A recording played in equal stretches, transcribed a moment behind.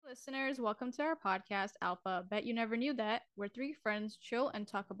listeners. Welcome to our podcast, Alpha. Bet you never knew that. We're three friends chill and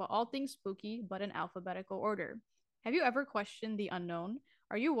talk about all things spooky, but in alphabetical order. Have you ever questioned the unknown?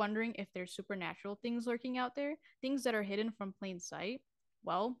 Are you wondering if there's supernatural things lurking out there? Things that are hidden from plain sight?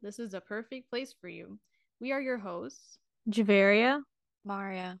 Well, this is a perfect place for you. We are your hosts, Javaria.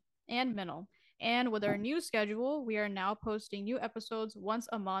 Maria. and Minal. And with our new schedule, we are now posting new episodes once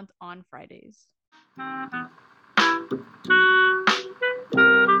a month on Fridays.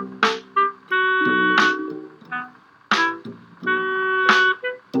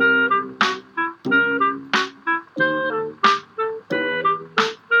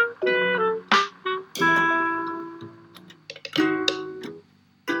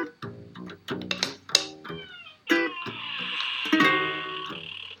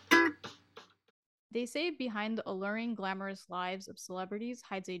 They say behind the alluring, glamorous lives of celebrities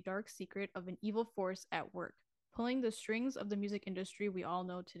hides a dark secret of an evil force at work, pulling the strings of the music industry we all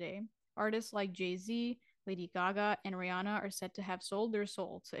know today. Artists like Jay Z, Lady Gaga, and Rihanna are said to have sold their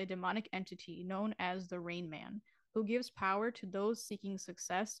soul to a demonic entity known as the Rain Man, who gives power to those seeking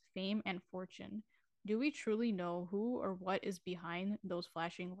success, fame, and fortune. Do we truly know who or what is behind those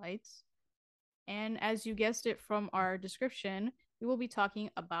flashing lights? And as you guessed it from our description, we will be talking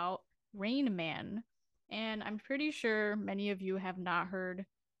about Rain Man. And I'm pretty sure many of you have not heard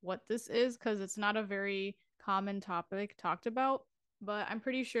what this is because it's not a very common topic talked about. But I'm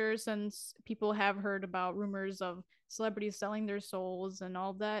pretty sure since people have heard about rumors of celebrities selling their souls and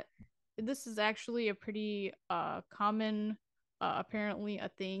all that, this is actually a pretty common, apparently, a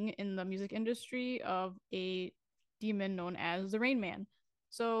thing in the music industry of a demon known as the Rain Man.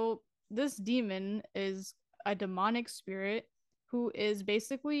 So this demon is a demonic spirit who is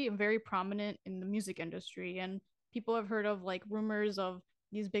basically very prominent in the music industry, and people have heard of like rumors of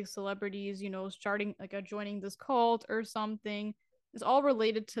these big celebrities, starting like a joining this cult or something. It's all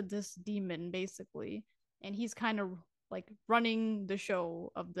related to this demon basically, and he's kind of like running the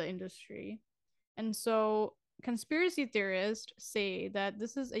show of the industry. And so conspiracy theorists say that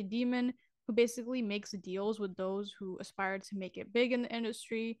this is a demon who basically makes deals with those who aspire to make it big in the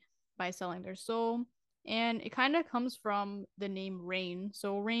industry by selling their soul. And it kind of comes from the name rain.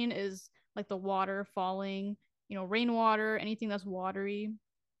 So rain is like the water falling, rainwater, anything that's watery.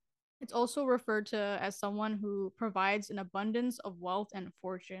 It's also referred to as someone who provides an abundance of wealth and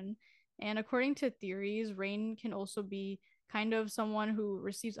fortune. And according to theories, rain can also be kind of someone who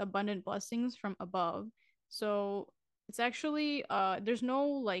receives abundant blessings from above. So it's actually there's no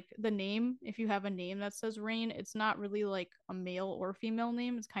like the name, if you have a name that says rain, it's not really like a male or female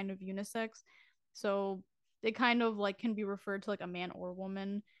name, it's kind of unisex. So it kind of like can be referred to like a man or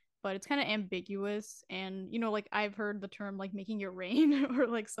woman, but it's kind of ambiguous. And like I've heard the term like making it rain or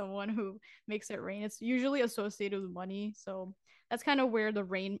like someone who makes it rain, it's usually associated with money, so that's kind of where the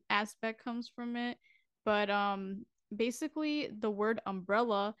rain aspect comes from it. But basically the word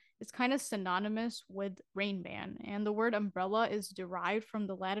umbrella is kind of synonymous with Rain Man, and the word umbrella is derived from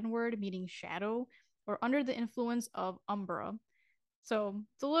the Latin word meaning shadow or under the influence of umbra. So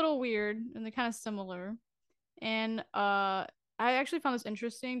it's a little weird and they're kind of similar. And I actually found this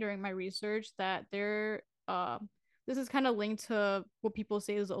interesting during my research that this is kind of linked to what people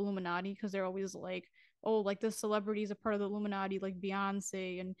say is the Illuminati, because they're always like, oh, like the celebrities are part of the Illuminati, like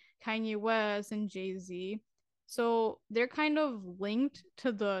Beyonce and Kanye West and Jay-Z. So they're kind of linked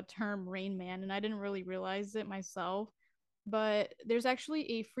to the term Rain Man, and I didn't really realize it myself. But there's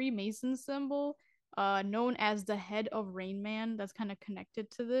actually a Freemason symbol known as the head of Rain Man that's kind of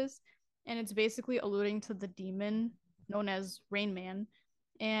connected to this, and it's basically alluding to the demon known as Rain Man.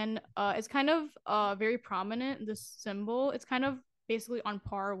 And it's kind of very prominent, this symbol. It's kind of basically on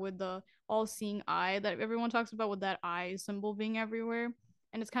par with the all-seeing eye that everyone talks about, with that eye symbol being everywhere.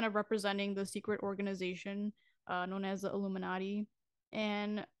 And it's kind of representing the secret organization known as the Illuminati.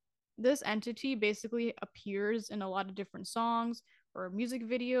 And this entity basically appears in a lot of different songs or music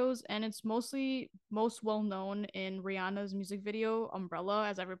videos, and it's mostly most well known in Rihanna's music video Umbrella,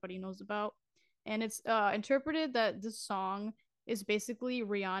 as everybody knows about. And it's interpreted that this song is basically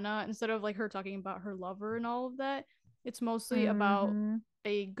Rihanna, instead of like her talking about her lover and all of that, it's mostly about Mm-hmm.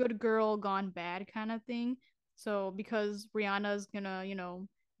 a good girl gone bad kind of thing. So because Rihanna's gonna,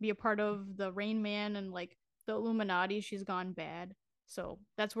 be a part of the Rain Man and like the Illuminati, she's gone bad. So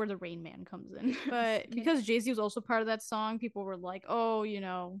that's where the Rain Man comes in. But because Jay Z was also part of that song, people were like, oh,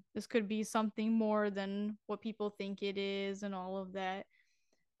 this could be something more than what people think it is and all of that.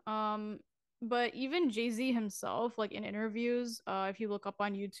 Um, but even Jay Z himself, like in interviews, if you look up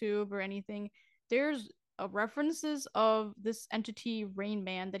on YouTube or anything, there's references of this entity Rain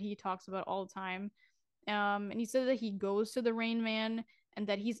Man that he talks about all the time. And he said that he goes to the Rain Man and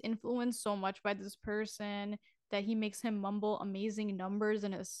that he's influenced so much by this person that he makes him mumble amazing numbers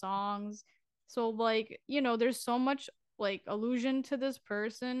in his songs. So like, there's so much like allusion to this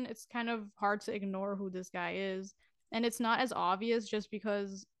person. It's kind of hard to ignore who this guy is. And it's not as obvious just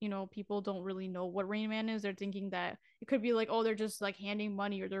because, people don't really know what Rain Man is. They're thinking that it could be like, oh, they're just like handing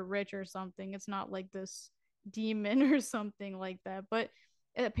money or they're rich or something. It's not like this demon or something like that. But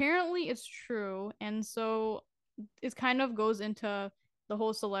apparently it's true. And so it kind of goes into the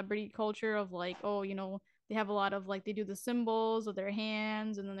whole celebrity culture of like, oh, they have a lot of like they do the symbols of their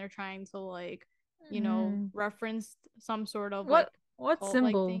hands and then they're trying to like, Mm. reference some sort of like What cult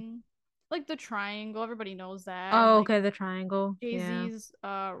like symbol? thing. Like the triangle, everybody knows that. And Oh, like okay, the triangle. Yeah. Jay-Z's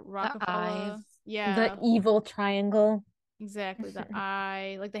The eye. Rockefeller. The Yeah, evil triangle. exactly. The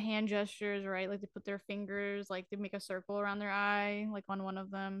eye, like the hand gestures, right? Like they put their fingers, like they make a circle around their eye, like on one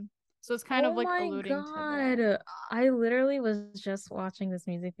of them. So it's kind of Oh like my alluding to that. God. I literally was just watching this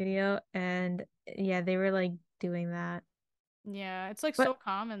music video and yeah, they were like doing that. Yeah, it's like But so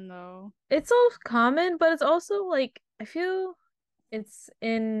common though. it's so common, but it's also like I feel it's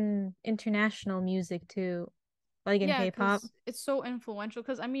in international music too, like in Yeah, K-pop. because it's so influential.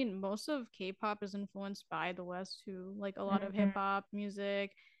 Because I mean, most of K-pop is influenced by the West too, like a lot of hip Hmm. hop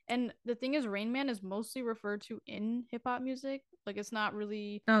music. And the thing is, Rain Man is mostly referred to in hip hop music. Like it's not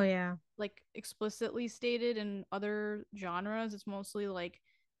really Oh yeah. like explicitly stated in other genres. It's mostly like,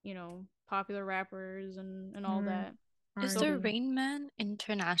 popular rappers and all Mm, that. Is So there R&B. Rain Man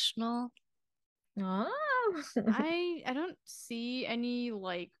International? Oh. I don't see any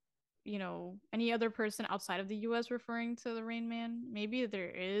like any other person outside of the US referring to the Rain Man. Maybe there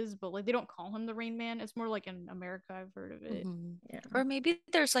is, but like they don't call him the Rain Man. It's more like in America I've heard of it. Hmm. Yeah. Or maybe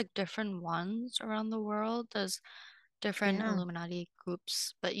there's like different ones around the world. There's different Yeah. Illuminati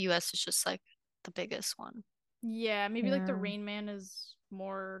groups, but US is just like the biggest one. Yeah, maybe like the Yeah. Rain Man is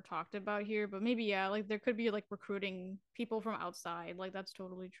more talked about here, but maybe yeah, like there could be like recruiting people from outside. Like that's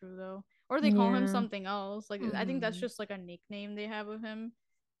totally true though. Or they call him Yeah. something else. Like I think that's Hmm. just like a nickname they have of him,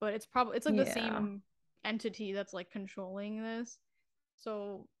 but it's like the Yeah. same entity that's like controlling this.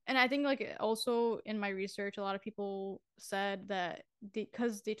 So, and I think like also in my research, a lot of people said that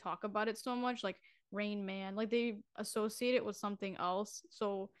because they talk about it so much, like Rain Man, like they associate it with something else.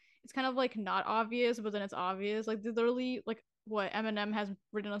 So it's kind of like not obvious, but then it's obvious. Like literally, like what Eminem has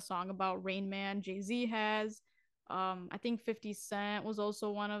written a song about Rain Man, Jay Z has. I think 50 Cent was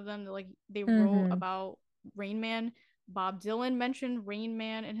also one of them that like they wrote Mm-hmm. about Rain Man. Bob Dylan mentioned Rain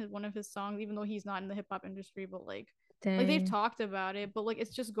Man in one of his songs, even though he's not in the hip hop industry, but like they've Dang. talked about it, but like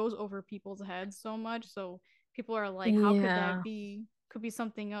it just goes over people's heads so much. So people are like, how could that Yeah. be? Could be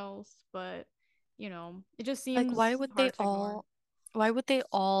something else, but it just Like seems hard to ignore. why would they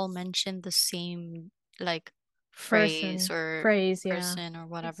all mention the same like phrase Person. or Phrase, yeah. person or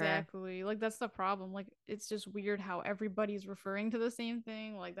whatever? Exactly. Like that's the problem. Like it's just weird how everybody's referring to the same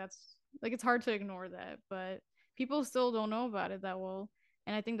thing. Like that's like it's hard to ignore that, but people still don't know about it that well.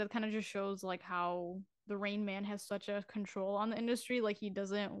 And I think that kind of just shows like how the Rain Man has such a control on the industry. Like he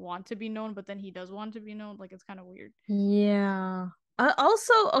doesn't want to be known, but then he does want to be known. Like it's kind of weird. Yeah.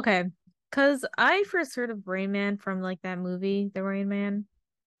 Also, okay, because I first heard of Rain Man from like that movie, The Rain Man.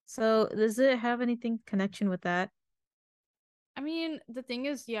 So does it have anything connection with that? I mean, the thing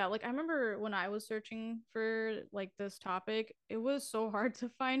is, yeah, like I remember when I was searching for like this topic, it was so hard to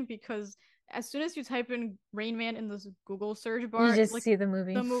find because as soon as you type in Rain Man in this Google search You bar, just like see the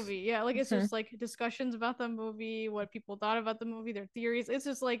movie. the movie, yeah, like it's just like discussions about the movie, what people thought about the movie, their theories. It's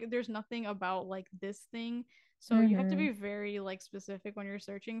just like there's nothing about like this thing. So you have to Mm-hmm. be very like specific when you're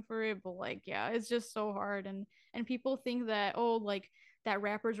searching for it, but like yeah, it's just so hard and people think that oh like that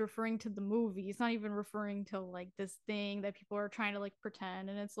rapper's referring to the movie. It's not even referring to like this thing that people are trying to like pretend.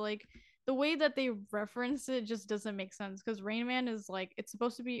 And it's like the way that they reference it just doesn't make sense because Rain Man is like it's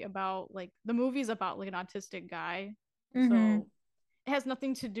supposed to be about like the movie's about like an autistic guy. Mm-hmm. So it has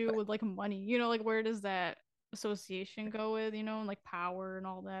nothing to do with like money. Like where does that association go with, and like power and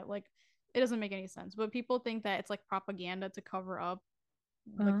all that? Like it doesn't make any sense. But people think that it's like propaganda to cover up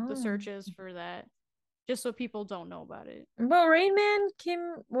like the Oh. searches for that just so people don't know about it. But Rain Man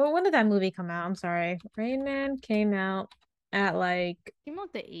came, well, when did that movie come out? I'm sorry. Rain Man came out at like Came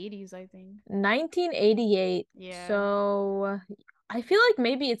out the 80s, I think. 1988. Yeah. So I feel like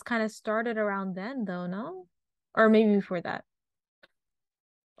maybe it's kind of started around then though, no? Or maybe before that.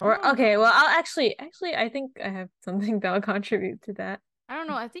 I Or don't okay, know. well, I'll actually I think I have something that'll contribute to that. I don't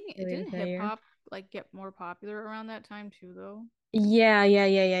know. I think it Later didn't that hip year. hop like get more popular around that time too though. Yeah, yeah,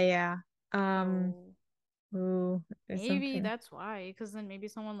 yeah, yeah, yeah. So Ooh, there's maybe something. that's why. Because then maybe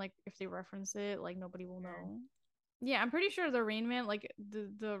someone like if they reference it, like nobody will know. Yeah, I'm pretty sure the Rain Man, like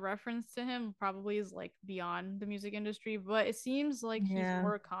the reference to him probably is like beyond the music industry, but it seems like he's Yeah.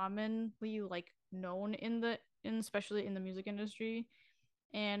 more commonly like known in especially in the music industry.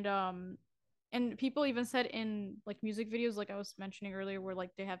 And and people even said in like music videos like I was mentioning earlier where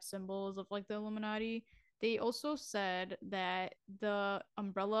like they have symbols of like the Illuminati. They also said that the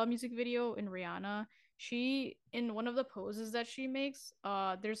Umbrella music video in Rihanna, she in one of the poses that she makes,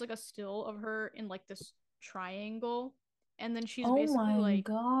 there's like a still of her in like this triangle, and then she's Oh basically my like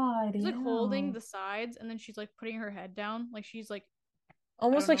God, she's like holding yeah. the sides and then she's like putting her head down like she's like I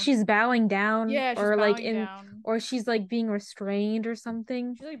Almost don't like know. she's bowing down Yeah, she's or like bowing in down. or she's like being restrained or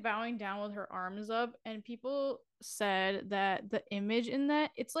something. She's like bowing down with her arms up, and people said that the image in that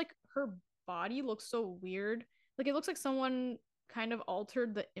it's like her body looks so weird. Like it looks like someone kind of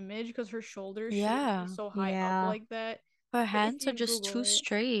altered the image because her shoulders shouldn't be Yeah. so high up Yeah. like that. Her But if hands are you just Google too it,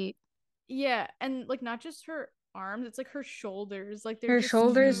 straight. yeah, and like not just her arms, it's like her shoulders. Like they're Her just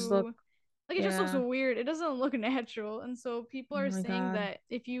shoulders Mm-hmm. look, too like it just looks yeah. weird. It doesn't look natural. And so people Oh are my saying God. that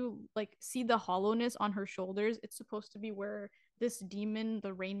if you like see the hollowness on her shoulders, it's supposed to be where this demon,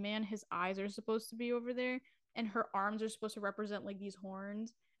 the Rain Man, his eyes are supposed to be over there, and her arms are supposed to represent like these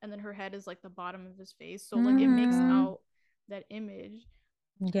horns, and then her head is like the bottom of his face. So like it makes Mm-hmm. out that image.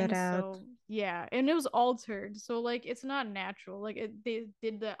 Get And out. so yeah, and it was altered. So like it's not natural. Like they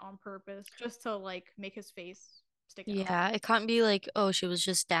did that on purpose just to like make his face stick out. Yeah, it can't be like, oh, she was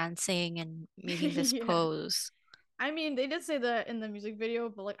just dancing and making this Yeah. pose. I mean, they did say that in the music video,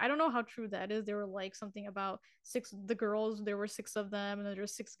 but like I don't know how true that is. They were like something about six the girls, there were six of them, and then there were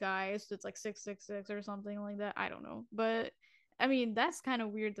six guys, so it's like 666 or something like that. I don't know. But I mean, that's kind of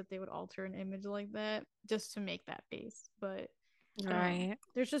weird that they would alter an image like that just to make that face. But I don't know. Right.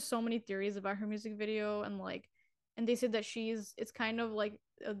 There's just so many theories about her music video, and like and they said that it's kind of like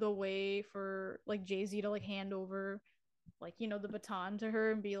the way for like Jay-Z to like hand over like the baton to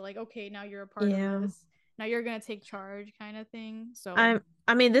her and be like, okay, now you're a part of Yeah. this, now you're gonna take charge kind of thing. So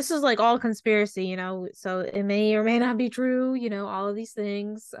I mean, this is like all conspiracy, so it may or may not be true, all of these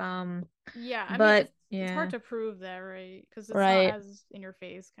things. yeah, I mean But it's hard yeah, to prove that, right? Because it's not right. as in your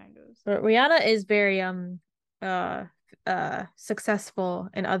face kind of. But So Rihanna is very uh successful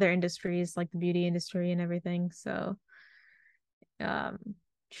in other industries like the beauty industry and everything. So um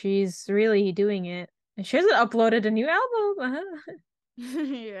she's really doing it. And she hasn't uploaded a new album.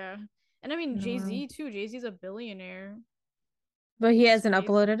 yeah, and I mean No. Jay-Z too. Jay-Z's a billionaire. But he He's hasn't crazy.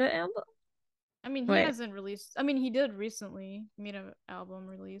 uploaded an album. I mean, he Wait, hasn't released. I mean, he did recently made an album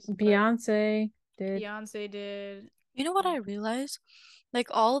release, but Beyonce did. Beyonce did. You know what I And realized? Like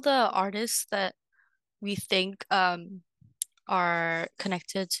all the artists that we think are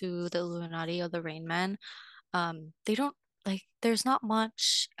connected to the Illuminati or the Rain Man, they don't like there's not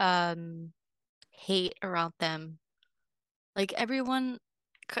much hate around them. Like everyone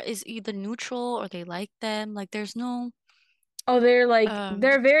is either neutral or they like them. Like there's no Oh, um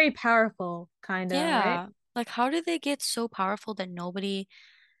they're very powerful, kinda, right? yeah. Like how did they get so powerful that nobody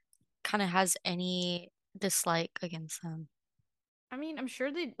kind of has any dislike against them? I mean, I'm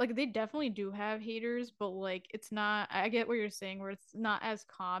sure they definitely do have haters, but like it's not. I get what you're saying, where it's not as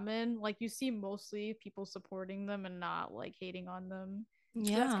common. Like you see mostly people supporting them and not like hating on them.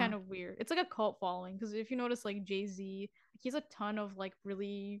 So that's Yeah. kind of weird. It's like a cult following because if you notice, like Jay-Z, he has a ton of like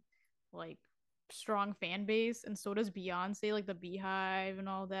really like strong fan base, and so does Beyonce, like the Beehive and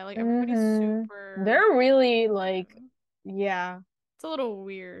all that. Like everybody's super. They're really Yeah, like, yeah. it's a little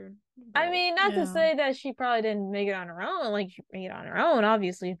weird, I but mean, not to Yeah. say that she probably didn't make it on her own. Like, she made it on her own,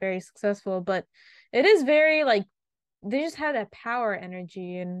 obviously, very successful, but it is very like they just have that power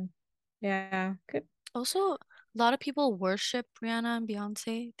energy and yeah, could Also, a lot of people worship Rihanna and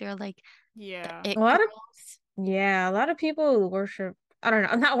Beyonce. They're like the yeah. a it lot of girls. yeah, a lot of people worship. I don't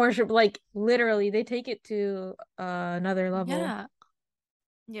know, not worship, like literally, they take it to another level. Yeah.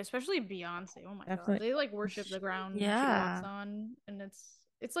 Yeah, especially Beyonce. Oh my God. Definitely. They like worship the ground she walks Yeah. on, and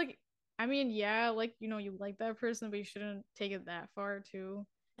it's like I mean, yeah, like you like that person, but you shouldn't take it that far too.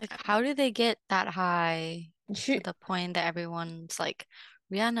 Like I don't how know. did they get that high to She the point that everyone's like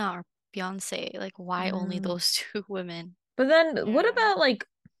Rihanna or Beyonce? Like why only mm. those two women? But then what Yeah. about like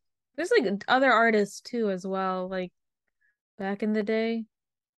there's like other artists too as well, like back in the day.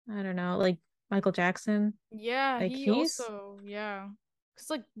 I don't know, like Michael Jackson. Yeah, Like he he's also yeah. Cause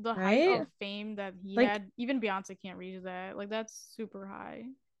like the height right? of fame that he Like had, even Beyonce can't reach that. Like that's super high.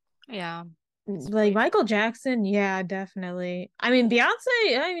 Yeah. It's like way too Michael high. Jackson, yeah, definitely. I mean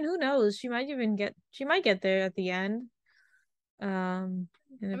Beyonce, I mean who knows? She might get there at the end.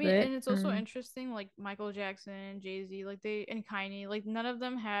 In I a mean, bit. and it's also interesting, like Michael Jackson, Jay-Z, like they and Kanye, like none of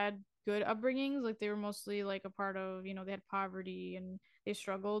them had good upbringings, like they were mostly like a part of, they had poverty and they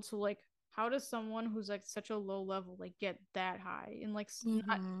struggled. So like how does someone who's like such a low level like get that high in like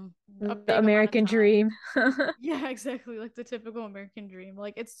not Mm-hmm. a The big amount of American time? dream. Yeah, exactly. Like the typical American dream.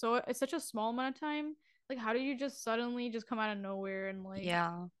 Like it's such a small amount of time. Like how do you just suddenly just come out of nowhere and like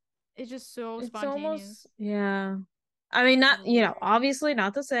Yeah. it's just so It's spontaneous. almost, yeah. I mean, not, Really weird. obviously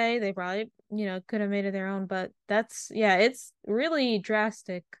not to say they probably, could have made it their own, but that's, yeah, it's really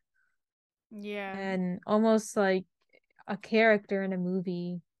drastic Yeah. and almost like a character in a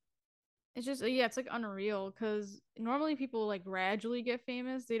movie. It's just yeah, it's like unreal because normally people like gradually get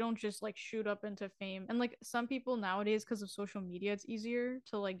famous. They don't just like shoot up into fame. And like some people nowadays, because of social media, it's easier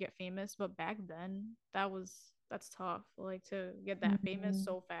to like get famous. But back then, that's tough. Like to get that famous Mhm.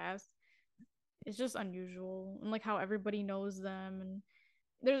 so fast. It's just unusual. And like how everybody knows them and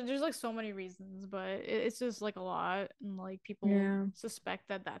there's like so many reasons, but it's just like a lot, and like people Yeah. suspect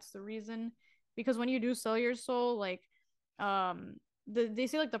that that's the reason because when you do sell your soul, like, um, they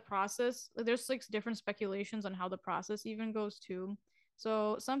say like the process, like, there's like different speculations on how the process even goes too.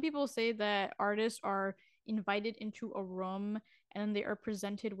 So some people say that artists are invited into a room and they are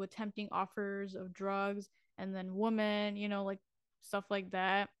presented with tempting offers of drugs and then women, like stuff like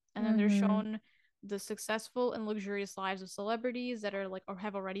that, and then they're Mm-hmm. shown the successful and luxurious lives of celebrities that are like or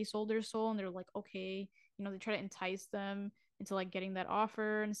have already sold their soul and they're like okay, they try to entice them into like getting that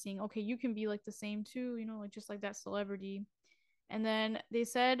offer and seeing okay you can be like the same too, like just like that celebrity. And then they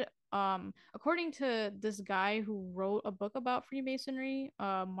said, according to this guy who wrote a book about Freemasonry,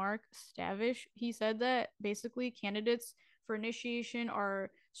 Mark Stavish, he said that basically candidates for initiation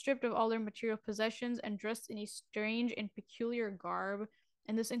are stripped of all their material possessions and dressed in a strange and peculiar garb.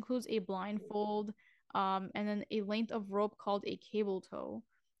 And this includes a blindfold, and then a length of rope called a cable tow.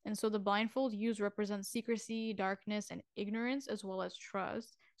 And so the blindfold used represents secrecy, darkness, and ignorance, as well as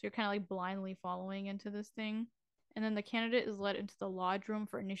trust. So you're kind of like blindly following into this thing, and then the candidate is led into the lodge room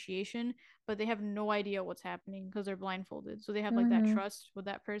for initiation, but they have no idea what's happening because they're blindfolded. So they have like that Mm-hmm. trust with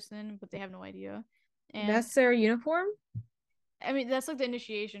that person, but they have no idea. And That's their uniform? I mean, that's like the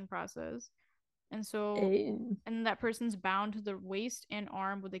initiation process. And so, Eh, and that person's bound to the waist and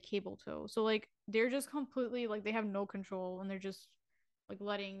arm with a cable tow. So like they're just completely like they have no control and they're just like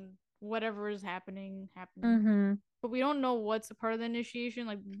letting whatever is happening happen. Mm-hmm. But we don't know what's a part of the initiation.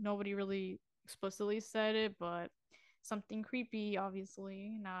 Like nobody really explicitly said it, but something creepy,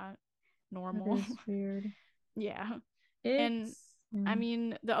 obviously, not That normal. is weird. Yeah. And It's, I yeah.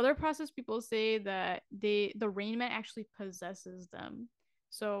 mean, the other process people say that the Rain Man actually possesses them.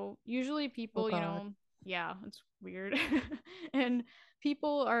 So usually Oh people, God. yeah, it's weird. And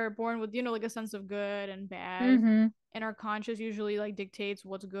people are born with, like a sense of good and bad. Mm-hmm. And our conscious usually like dictates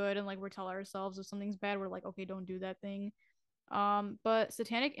what's good and like we're tell ourselves if something's bad, we're like, okay, don't do that thing. But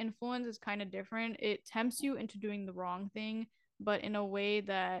satanic influence is kind of different. It tempts you into doing the wrong thing, but in a way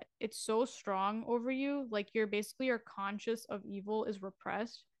that it's so strong over you, like you're basically your conscious of evil is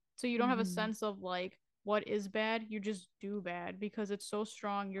repressed. So you don't have a Mm-hmm. sense of like what is bad, you just do bad because it's so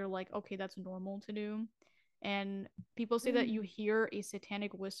strong. You're like, okay, that's normal to do. And people say that you Mm. hear a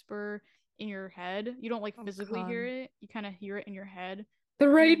satanic whisper in your head. You don't like Oh physically hear God. it, you kind of hear it in your head. The And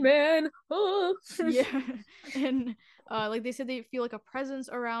Rain then Man. Oh. yeah, and like they said, they feel like a presence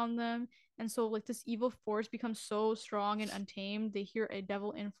around them, and so like this evil force becomes so strong and untamed. They hear a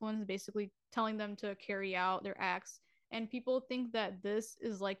devil influence, basically telling them to carry out their acts. And people think that this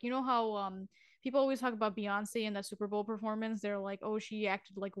is like how people always talk about Beyonce in that Super Bowl performance. They're like, oh, she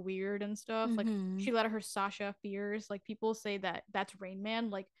acted like weird and stuff. Like Mm-hmm. she let her Sasha Fierce. Like people say that that's Rain Man.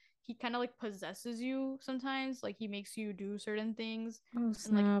 Like he kind of like possesses you sometimes. Like he makes you do certain things Oh,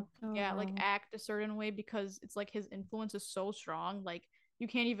 and like snap. Oh yeah, like no. act a certain way because it's like his influence is so strong, like you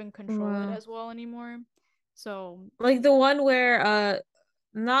can't even control it Wow. as well anymore. So Like the one where,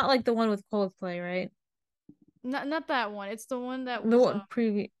 not like the one with Coldplay, right? not that one. It's the one that The was one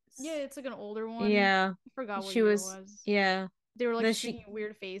previous. yeah, it's like an older one. Yeah. I forgot what She year it was, was. yeah. They were like That she, making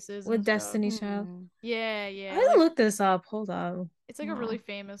weird faces with and stuff. Destiny's Child. Mm-hmm. Yeah, I yeah, had to like look this up. Hold on. it's like a really Wow.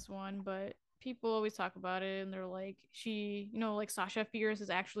 famous one, but people always talk about it and they're like she, like Sasha Fierce is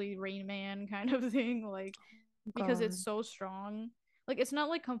actually Rain Man kind of thing, like because it's God. so strong. Like it's not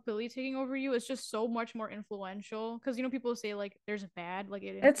like completely taking over you. It's just so much more influential. Because people say like there's bad, like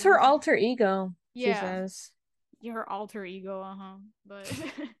it It's her influences you. alter ego, she Yeah, says. your alter ego. But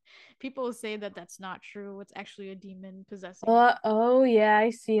people say that that's not true. It's actually a demon possessing you. Oh yeah, I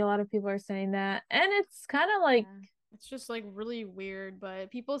see a lot of people are saying that. And it's kind of like, Yeah. It's just like really weird. But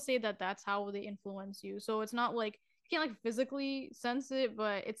people say that that's how they influence you. So it's not like you can't like physically sense it,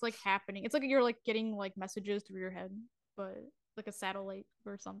 but it's like happening. It's like you're like getting like messages through your head. But like a satellite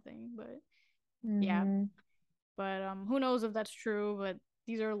or something. But yeah, Mm-hmm. but who knows if that's true? But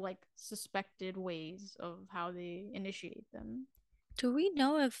these are like suspected ways of how they initiate them. Do we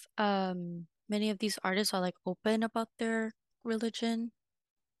know if many of these artists are like open about their religion?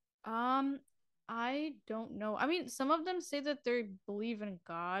 Um, I don't know. I mean, some of them say that they believe in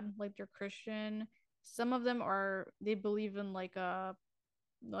God, like they're Christian. Some of them are they believe in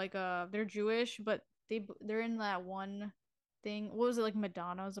they're Jewish, but they're in that one thing. What was it like?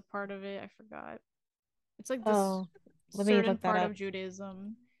 Madonna is a part of it. I forgot. It's like this Oh, let me certain look that part of up.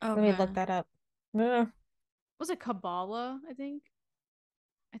 Judaism. Let me look Okay. that up. Ugh. Was it Kabbalah? I think.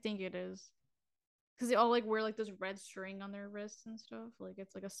 I think it is. Because they all like wear like this red string on their wrists and stuff. Like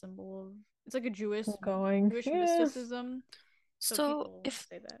it's like a symbol of it's like a I'm Jewish going. Jewish Yes. mysticism. So So people if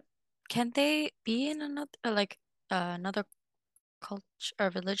say that. can they be in another culture or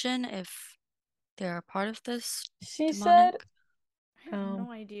religion if they're a part of this She demonic? said, I have um,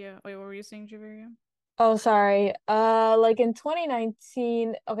 no idea. Wait, what were you saying, Javeria? oh, sorry. Like in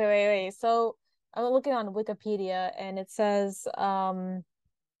 2019. Okay, wait. So I'm looking on Wikipedia and it says,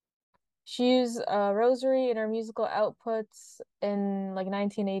 she used a rosary in her musical outputs in like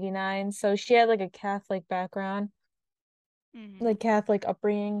 1989. So she had like a Catholic background, Mm-hmm. like Catholic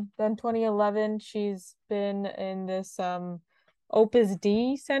upbringing. Then 2011, she's been in this Opus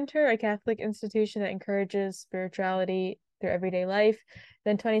Dei Center, a Catholic institution that encourages spirituality through everyday life.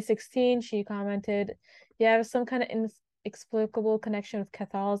 Then 2016, she commented, "Yeah, I have some kind of inexplicable connection with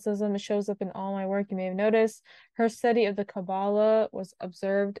Catholicism. It shows up in all my work. You may have noticed her study of the Kabbalah was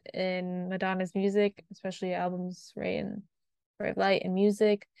observed in Madonna's music, especially albums Ray of Light and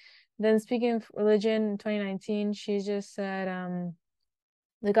Music." Then speaking of religion in 2019, she just said,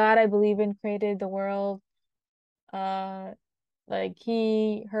 the God I believe in created the world. Uh, like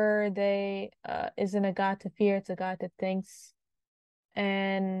he, her, they, isn't a God to fear, it's a God that thinks.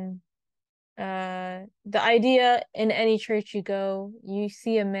 And the idea in any church you go, you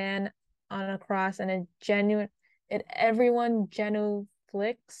see a man on a cross and everyone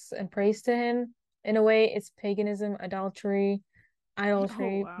genuflects and prays to him. In a way, it's paganism, Oh idolatry,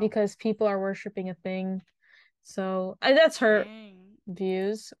 wow. because people are worshiping a thing. So that's her Dang.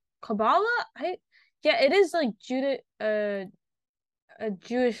 views. Kabbalah, yeah, it is like a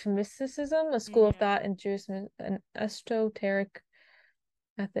Jewish mysticism, a school of Yeah. thought and an esoteric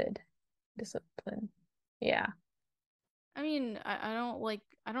method discipline. Yeah. I mean, I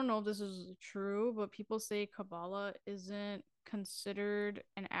don't know if this is true, but people say Kabbalah isn't considered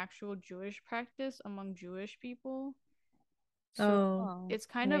an actual Jewish practice among Jewish people. So Oh, Oh, it's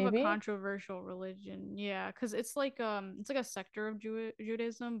kind of a maybe. controversial religion. Yeah, because it's like a sector of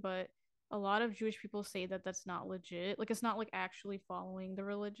Judaism, but a lot of Jewish people say that that's not legit. Like it's not like actually following the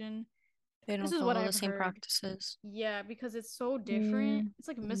religion. they This don't is what follow the I've same heard. practices. Yeah, because it's so different. Mm, It's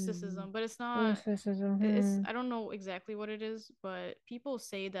like Mm. mysticism, but it's not mysticism. it's I don't know exactly what it is, but people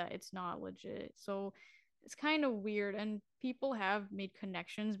say that it's not legit. So it's kind of weird and people have made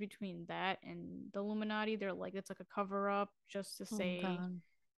connections between that and the Illuminati. They're like it's like a cover up just to Oh my say God.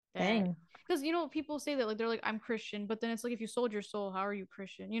 that Dang. because people say that like they're like I'm Christian, but then it's like if you sold your soul, how are you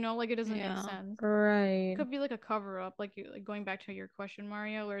Christian? Like it doesn't make Yeah. sense. It Right. could be like a cover up, like going back to your question,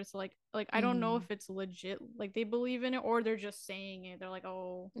 Mario, where it's like I don't know Mm. if it's legit, like they believe in it, or they're just saying it. They're like,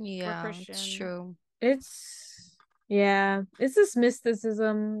 oh, we're Yeah, it's Christian. true. Yeah, it's this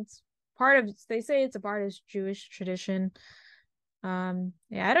mysticism. It's part of, they say it's a part of Jewish tradition.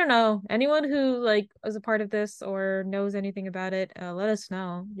 Yeah, I don't know. Anyone who like was a part of this or knows anything about it, let us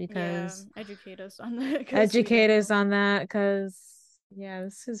know Yeah, because educate us on that because we educate don't us know. on that because yeah,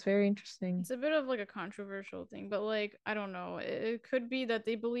 this is very interesting. It's a bit of like a controversial thing, but like I don't know. It could be that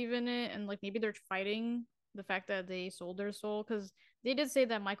they believe in it and like maybe they're fighting the fact that they sold their soul because they did say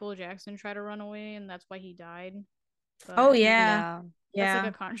that Michael Jackson tried to run away and that's why he died. Oh But yeah. Yeah. that's like Yeah.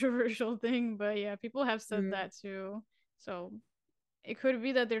 a controversial thing. But yeah, people have said Mm. that too. So it could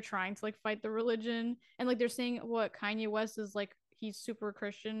be that they're trying to like fight the religion and like they're saying what Kanye West is like he's super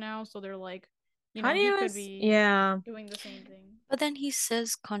Christian now, so they're like, he Kanye could was, be yeah. doing the same thing. But then he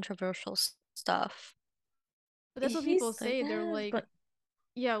says controversial stuff. But that's what He people say. They're says, like, but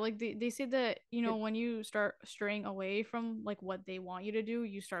yeah, like they say that, when you start straying away from like what they want you to do,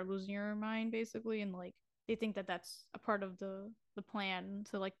 you start losing your mind basically, and like they think that that's a part of the plan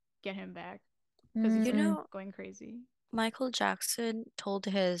to like get him back because he's You like mm, know, going crazy. Michael Jackson told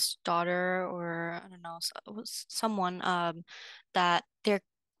his daughter, or I don't know, it was someone, that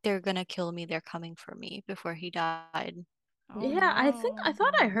they're gonna kill me, they're coming for me before he died. Oh yeah, I no.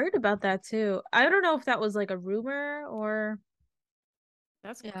 thought I heard about that too. I don't know if that was like a rumor or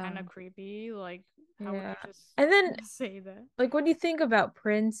That's Yeah. kind of creepy. Like, how would Yeah. you just And then say that? like when you think about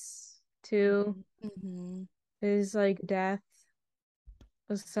Prince too, Mhm. Mm-hmm. his like death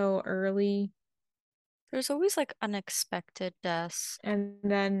was so early. There's always like unexpected deaths. And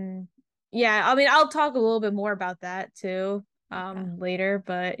then yeah, I mean I'll talk a little bit more about that too Okay. later,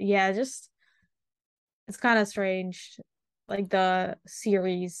 but yeah, just it's kind of strange like the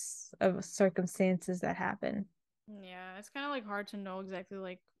series of circumstances that happen. Yeah, it's kind of like hard to know exactly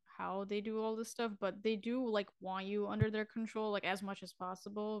like how they do all this stuff, but they do like want you under their control like as much as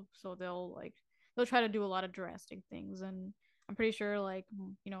possible. So they'll try to do a lot of drastic things, and I'm pretty sure like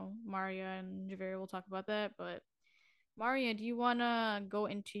Maria and Javier will talk about that. But Maria, do you wanna go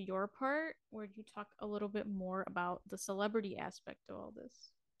into your part where you talk a little bit more about the celebrity aspect of all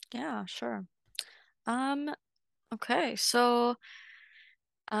this? Yeah, sure. Um, okay. So,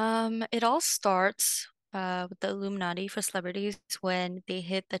 it all starts with the Illuminati for celebrities when they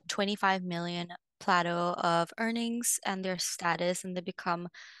hit the 25 million plateau of earnings and their status, and they become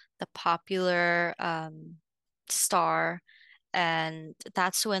the popular star. And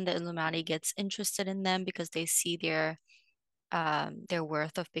that's when the Illuminati gets interested in them because they see their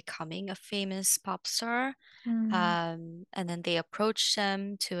worth of becoming a famous pop star. Mm. And then they approach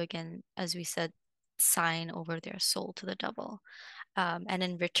them to, again, as we said, sign over their soul to the devil. And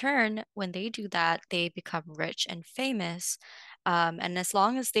in return, when they do that, they become rich and famous. And as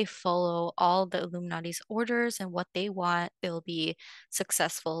long as they follow all the Illuminati's orders and what they want, they'll be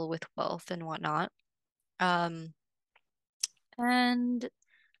successful with wealth and whatnot. Um, and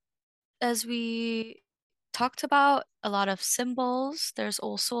as we talked about a lot of symbols, there's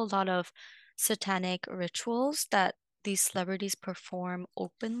also a lot of satanic rituals that these celebrities perform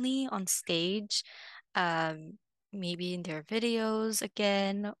openly on stage, um, maybe in their videos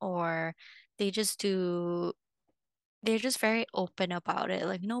again, or they just do, they're just very open about it.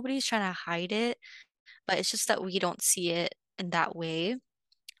 Like nobody's trying to hide it, but it's just that we don't see it in that way.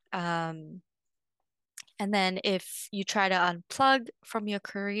 Um, and then if you try to unplug from your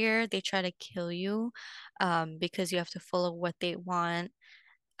career, they try to kill you because you have to follow what they want.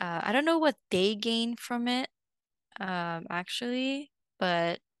 I don't know what they gain from it, actually,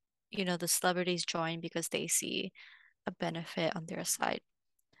 but the celebrities join because they see a benefit on their side.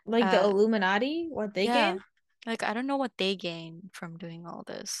 Like the Uh, Illuminati, what they gain? yeah, like I don't know what they gain from doing all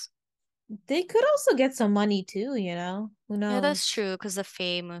this. They could also get some money too, Who Yeah, that's knows? true because the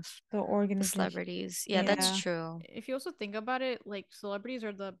fame of The the organization. celebrities. Yeah, that's Yeah. true. If you also think about it, like celebrities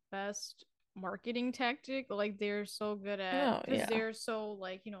are the best marketing tactic. Like they're so good at Oh, because yeah. they're so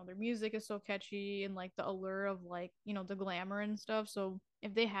like their music is so catchy and like the allure of like the glamour and stuff. So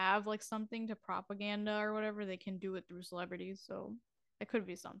if they have like something to propaganda or whatever, they can do it through celebrities. So it could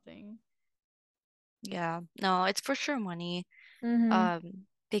be something. Yeah, no, it's for sure money. Mm-hmm.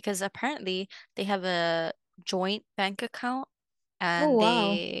 Because apparently they have a joint bank account Oh, and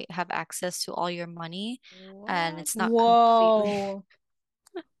wow. they have access to all your money, and What? it's not completely, Whoa.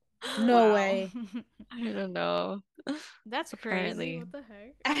 No Wow. way. I don't know. That's crazy. Apparently, What the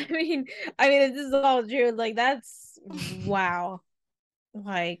heck? I mean, if this is all true, like that's wow.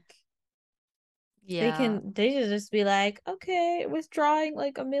 Like yeah, they should just be like, okay, withdrawing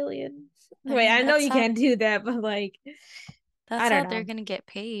like 1 million. I Wait, mean I know you can't do that, but like that's I don't how they're know. gonna get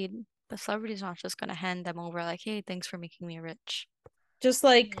paid. The celebrity's not just gonna hand them over like, hey, thanks for making me rich. Just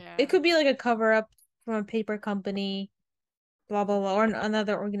like it Yeah. could be like a cover up from a paper company, blah blah blah, or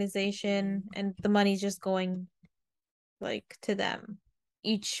another organization, and the money's just going like to them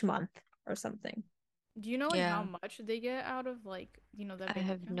each month or something. Do you know like how Yeah, much they get out of like that I bank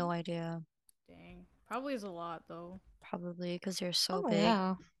have no account? idea. Dang. Probably is a lot though. Probably because they're so Oh big.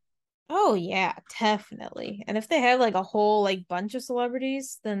 yeah. Oh yeah, definitely. And if they have like a whole like bunch of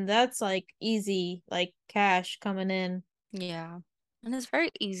celebrities, then that's like easy like cash coming in. Yeah. And it's very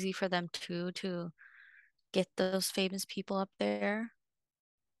easy for them too to get those famous people up there.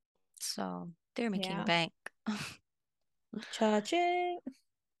 So they're making Yeah. bank. Cha-ching.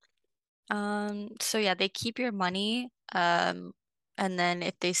 So yeah, they keep your money. And then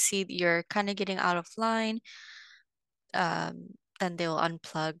if they see that you're kind of getting out of line, then they'll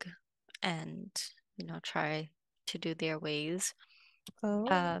unplug and, try to do their ways.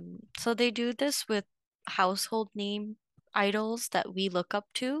 Oh. So they do this with household name idols that we look up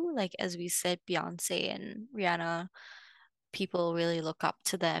to, like as we said, Beyonce and Rihanna. People really look up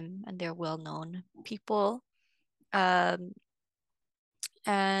to them and they're well-known people. Um,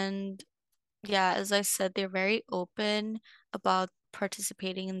 and yeah, as I said, they're very open about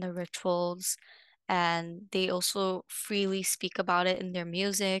participating in the rituals, and they also freely speak about it in their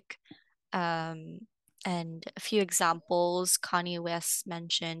music. Um, And a few examples Kanye West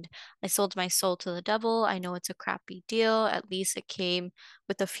mentioned: I sold my soul to the devil. I know it's a crappy deal. At least it came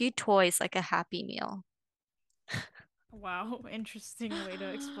with a few toys like a Happy Meal. Wow, interesting way to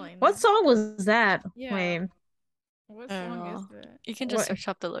explain What that. song was that? Yeah, Wait, what I don't song is know. that? You can just what? search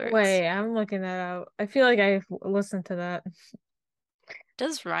up the lyrics. Wait, I'm looking that up. I feel like I've listened to that. It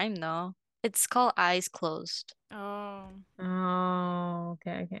does rhyme though. It's called Eyes Closed. Oh, Oh,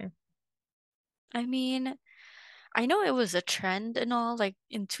 okay, okay. I mean, I know it was a trend and all, like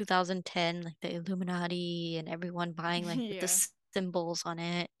in 2010, like the Illuminati and everyone buying like with the yeah. symbols on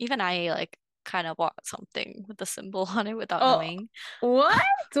it. Even I like kind of bought something with the symbol on it without Oh, knowing. what?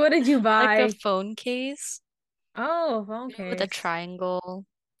 What did you Like a buy? phone case Oh, phone with a case. triangle.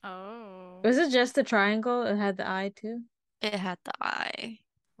 Oh, Was it just a triangle? It had the eye too? It had the eye.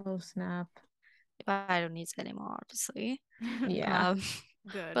 Oh, snap. I don't need it anymore, obviously. Yeah. Um,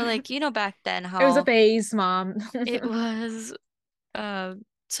 good. but like back then It was a how phase, mom. it was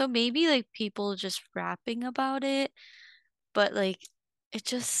so maybe like people just rapping about it, but like it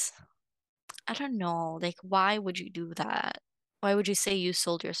just I don't know, like why would you do that? Why would you say you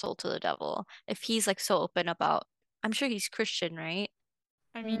sold your soul to the devil if he's like so open about I'm sure he's Christian, right?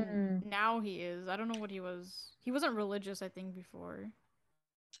 I mean, Mm, now he is. I don't know what he was. He wasn't religious, I think, before.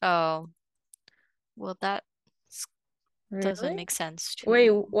 Oh, well that s- doesn't really? make sense Wait,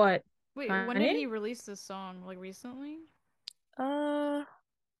 too. what? Wait, when did Kanye? he release this song? Like recently? Uh,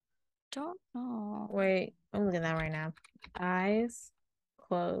 don't know. Wait, I'm looking at that right now. Eyes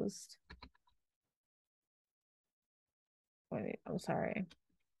closed. Wait, I'm sorry.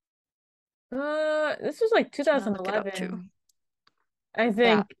 This was like I'm gonna look it up too. 2011. I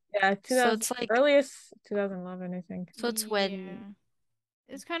Yeah. think. Yeah, So 2000 it's like earliest 2011, I think. so it's when Yeah.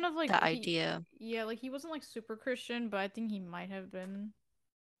 It's kind of like the idea. yeah, like he wasn't like super Christian, but I think he might have been.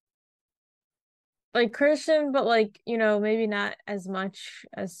 Like Christian, but like, maybe not as much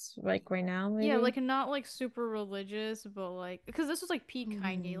as like right now, Yeah, maybe. like not like super religious, but like because this was like peak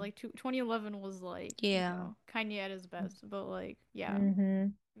Kanye. Hmm. Like 2011 was like, Yeah. Kanye at his best. But like, yeah, Mm-hmm.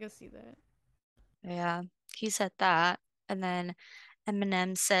 I can see that. Yeah. He said that. And then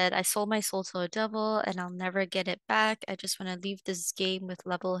Eminem said, I sold my soul to a devil and I'll never get it back. I just want to leave this game with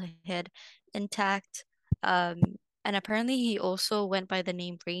level head intact. And apparently he also went by the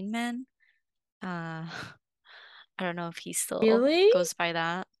name Rain Man. Uh, I don't know if he still Really? goes by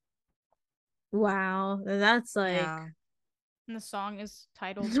that. Wow. That's like Yeah. And the song is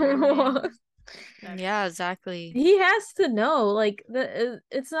titled Rain Man. That's Yeah, exactly. he has to know. Like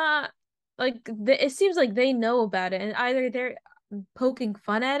it's not like it seems like they know about it, and either they're poking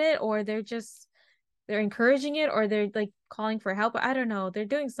fun at it, or they're encouraging it, or they're like calling for help. I don't know. They're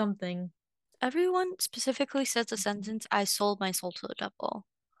doing something. Everyone specifically says the sentence, I sold my soul to the devil.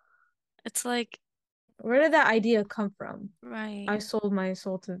 It's like, Where did that idea come from? right. I sold my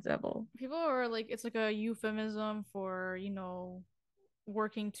soul to the devil. people are like it's like a euphemism for,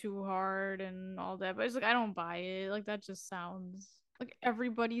 working too hard and all that. But it's like I don't buy it. Like that just sounds like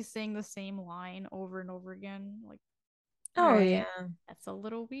everybody's saying the same line over and over again. Like Oh Right. yeah. that's a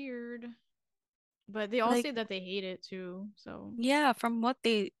little weird. But they all Like, say that they hate it too. So yeah, from what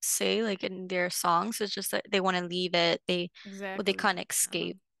they say, like in their songs, it's just that they want to leave it. They exactly. can't Yeah.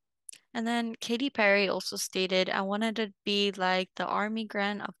 escape. And then Katy Perry also stated, I wanted to be like the Army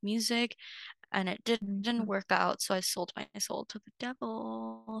Grant of music, and it didn't Mhm. work out, so I sold my soul to the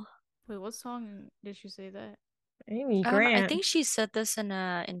devil. Wait, what song did she say that? Amy I Grant. think she said this in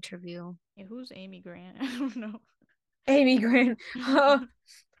a interview. Yeah, who's Amy Grant? I don't know. Amy Grant. Oh,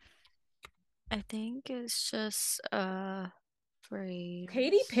 I think it's just a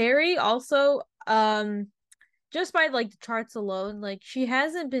Katy phrase. Perry also, just by like the charts alone, like she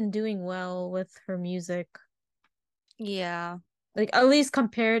hasn't been doing well with her music. Yeah. Like at least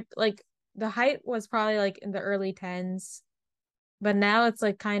compared, like the height was probably like in the early tens, but now it's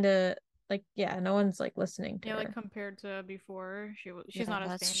like kind of like, yeah, no one's like listening to Yeah, like her. compared to before, she's Yeah, not as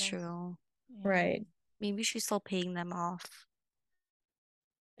that's famous. true. Yeah. Right. Maybe she's still paying them off.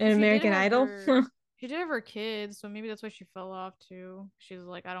 In Well, American Idol. she did have her kids, so maybe that's why she fell off too. She's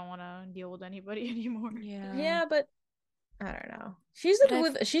like, I don't want to deal with anybody anymore. Yeah. Yeah, but I don't know. But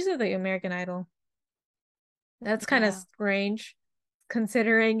I've, She's with the American Idol. That's kind of yeah. strange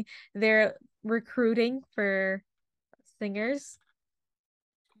considering they're recruiting for singers.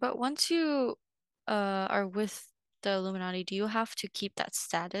 But once you are with the Illuminati, do you have to keep that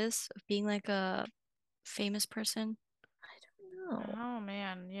status of being like a famous person? I don't know. Oh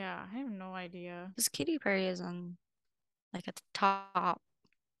man, yeah, I have no idea. Because Katy Perry is on like at the top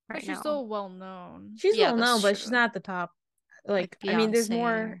But right she's now. still well known. She's Yeah, well that's known, but she's true. not at the top. Like Like, I mean, there's Beyonce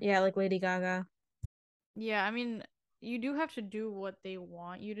more, or yeah, like Lady Gaga. Yeah, I mean, you do have to do what they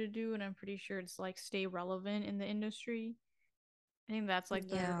want you to do, and I'm pretty sure it's like stay relevant in the industry. I think that's like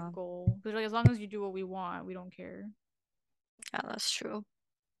their Yeah, goal. But like as long as you do what we want, we don't care. yeah, that's true.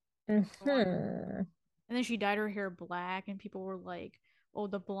 Hmm. And then she dyed her hair black, and people were like, "Oh,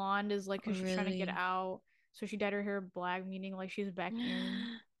 the blonde is like Oh, because she's trying to get really? out." So she dyed her hair black, meaning like she's back in.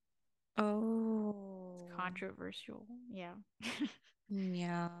 It's Oh, controversial. Yeah.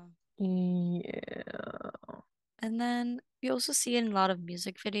 yeah. Yeah. And then we also see in a lot of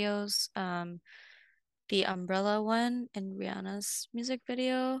music videos, the umbrella one in Rihanna's music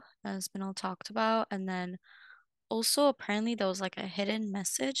video has been all talked about. And then also apparently there was like a hidden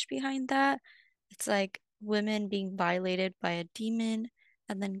message behind that. It's like women being violated by a demon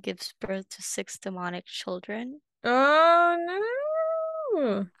and then gives birth to six demonic children. Oh Oh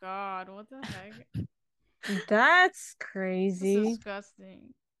no. God, what the heck? That's This is crazy.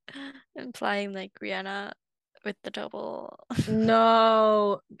 disgusting. Implying like Rihanna with the double.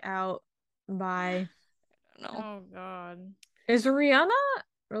 No. Out. Bye. No. Oh God, Is Rihanna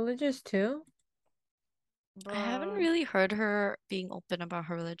religious too? I haven't bruh. really heard her being open about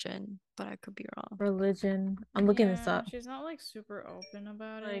her religion, but I could be wrong. Religion. I'm looking this Yeah, up. she's not like super open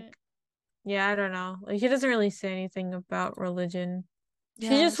about it. Like, yeah, I don't know. Like, she doesn't really say anything about religion. She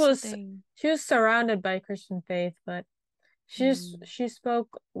Yeah, just that's the was thing. she was surrounded by Christian faith, but Mm. she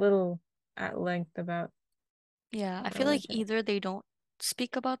spoke little at length about Yeah, I feel like religion. either they don't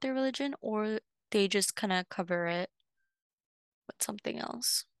speak about their religion or they just kind of cover it with something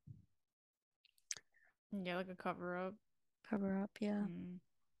else. Yeah, like a cover up. Cover up, yeah. Mm.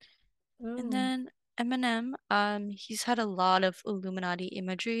 And Oh. then Eminem, he's had a lot of Illuminati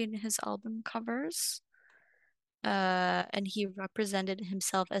imagery in his album covers. And he represented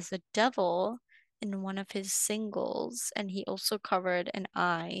himself as the devil in one of his singles, and he also covered an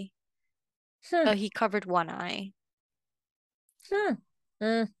eye. Hmm. He covered one eye. Hmm.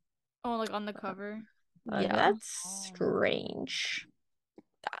 Uh, Oh, like on the cover. Yeah. that's Oh. strange.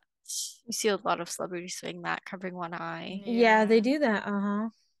 You see a lot of celebrities doing that, covering one eye. Yeah, they Yeah. do that. Uh-huh.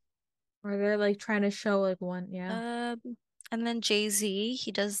 Or they're like trying to show like one, yeah. And then Jay-Z,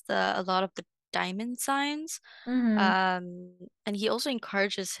 he does a lot of the diamond signs. Mm-hmm. And he also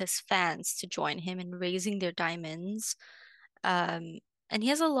encourages his fans to join him in raising their diamonds. Um, and he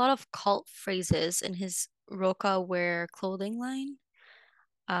has a lot of cult phrases in his Roca Wear clothing line.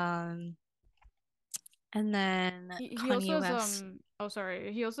 Um, and then He also Kanye has West. oh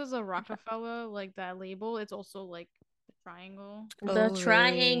sorry. He also has a Rockefeller like that label. It's also like the triangle. The Oh, really?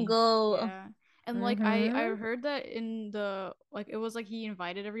 triangle. Yeah. And like I Mm-hmm. heard that in the like it was like he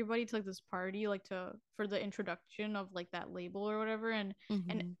invited everybody to like this party like to for the introduction of like that label or whatever and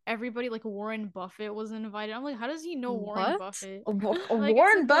Mm-hmm. everybody like Warren Buffett was invited. I'm like, how does he know Warren What? Buffett? Like it's Warren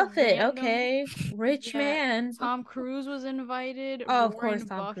like a Buffett, random okay. Rich yeah. man. Tom Cruise was invited, Oh, of course, Warren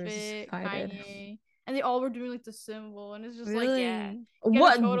Tom Cruise is Buffett, invited. Kanye, and they all were doing like the symbol and it's just like, yeah, Really? you guys are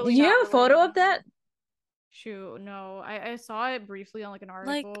What? totally You not have a photo of related. that? Shoot, no. I saw it briefly on like an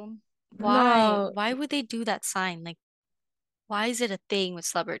Like, article. why? No, Why would they do that sign? Like, why is it a thing with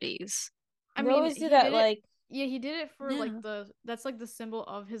celebrities? I they mean, always do he that. did it. Like, Yeah, he did it for like Yeah. that's like the symbol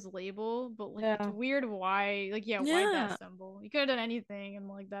of his label, but like it's yeah. weird why like yeah, why that Yeah. symbol? You could have done anything and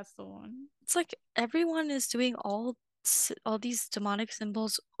like that's the one. It's like everyone is doing all these demonic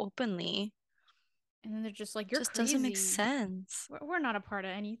symbols openly. And then they're just like, It "You're just doesn't make crazy. sense. We're not a part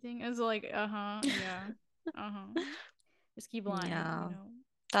of anything." It's like, "Uh-huh, yeah. Uh-huh." Just keep lying, you Yeah, know.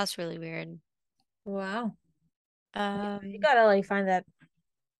 that's really weird. Wow. Yeah, you Um, gotta like find that.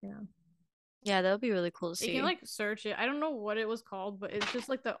 Yeah. yeah, that would be really cool to You can see. like search it. I don't know what it was called, but it's just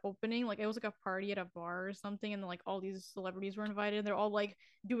like the opening. Like it was like a party at a bar or something, and then like all these celebrities were invited. They're all like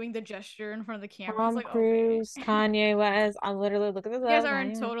doing the gesture in front of the camera. It's Tom like okay, Cruise, Kanye West. I'm literally looking this you guys up.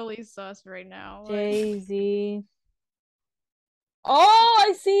 aren't Kanye West, totally sus right now. Like Jay-Z. Oh,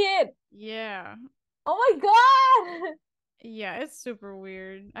 I see it. yeah, Oh my God. yeah, it's super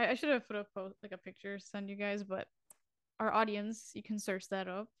weird. I should have put a post like a picture send you guys, but our audience, you can search that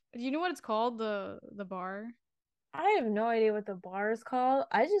up. Do you know what it's called? The bar. I have no idea what the bar is called.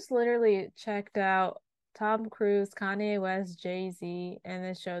 I just literally checked out Tom Cruise, Kanye West, Jay-Z, and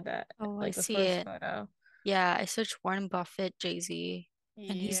it showed that Oh, I like the see first it. photo. Yeah, I searched Warren Buffett, Jay-Z,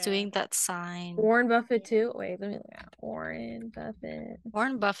 and he's Yeah. doing that sign. Warren Buffett too. Wait, let me look at Warren Buffett.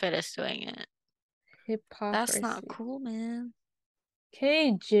 Warren Buffett is doing it. That's not Hypocrisy. cool, man.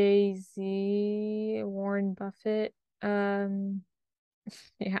 Okay, Jay-Z, Warren Buffett.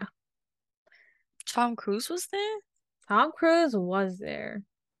 Yeah. Tom Cruise was there? Tom Cruise was there.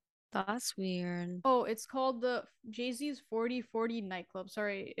 That's weird. Oh, it's called the Jay-Z's 4040 nightclub.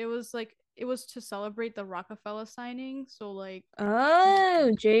 Sorry. It was to celebrate the Rockefeller signing. So like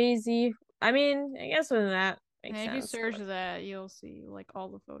Oh, Jay-Z. I mean, I guess with that and makes if you sense, search but that, you'll see like all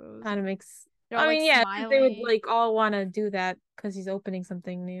the photos. kind of makes. They're all I like mean, yeah, because they would smiling. like all want to do that because he's opening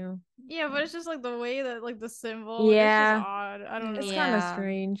something new. Yeah, but it's just like the way that like the symbol, it's just Yeah, odd. I don't it's know. kind of Yeah.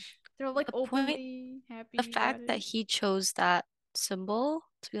 strange. They're like The point, openly the happy about fact that it. he chose that symbol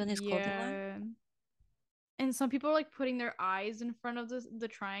to be on his clothing line. Yeah. And some people are like putting their eyes in front of the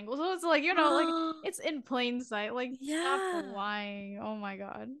triangle. So it's like, you know, like it's in plain sight. Like stop Yeah. lying. Oh my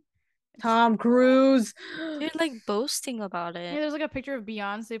god. It's so Tom wrong. Cruise. They're like boasting about Yeah, it. there's like a picture of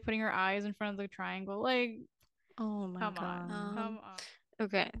Beyonce putting her eyes in front of the triangle. Like, Oh my come on. God. Come on.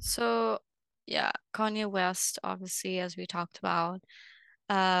 Okay, so yeah, Kanye West, obviously, as we talked about,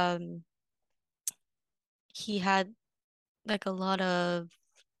 um, he had like a lot of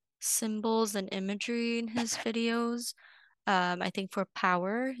symbols and imagery in his videos. I think for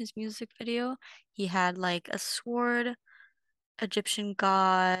Power, his music video, he had like a sword, Egyptian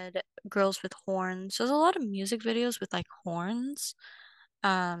god, girls with horns. There's a lot of music videos with like horns.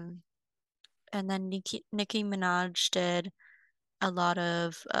 Um, and then Nicki Minaj did a lot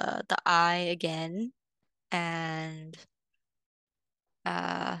of the eye again, and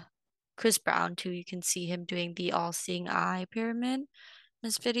uh Chris Brown too. You can see him doing the all-seeing eye pyramid in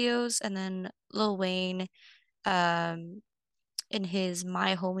his videos, and then Lil Wayne, um, in his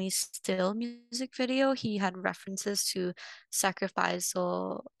My Homie Still music video, he had references to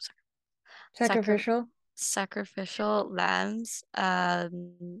sacrificial sacri Sacrificial. sacrificial lambs,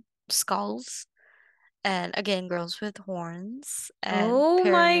 skulls, and again, girls with horns and Oh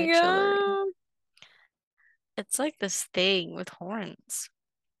my pyramid jewelry. God. It's like this thing with horns.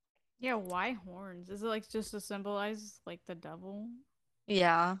 Yeah, why horns? Is it like just to symbolize like the devil?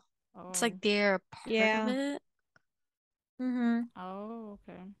 Yeah, it's like Oh. they're a part of Yeah. it. Mm-hmm. Oh,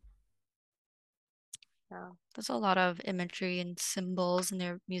 okay. Yeah. There's a lot of imagery and symbols in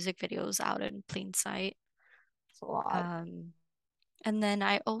their music videos out in plain sight. It's a lot. Um, and then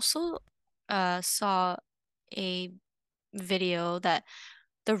I also saw a video that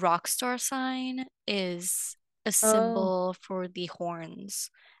the rock star sign is a Oh. symbol for the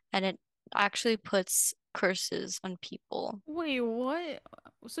horns, and it actually puts curses on people. Wait, what?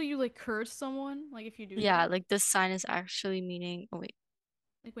 So you like curse someone? Like if you do Yeah, that? like this sign is actually meaning, oh wait,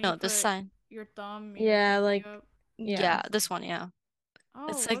 Like when you no, this put sign, your thumb and your Yeah, pinky like, up? yeah. yeah, this one, yeah.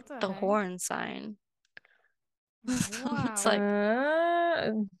 Oh, It's like what the the heck? horn sign. It's like Wow.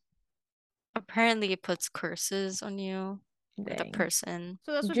 Uh, apparently it puts curses on you or the Dang. person.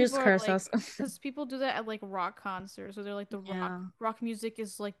 So that's what people Just are curse like, us. because people do that at like rock concerts. So they're like the Yeah. rock music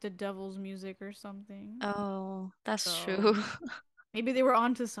is like the devil's music or something. Oh, that's So true. maybe they were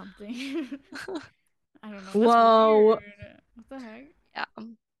onto something. I don't know. That's Whoa. weird. What the heck? Yeah.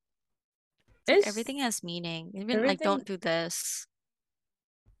 It's like It's everything has meaning. Even like everything. don't do this.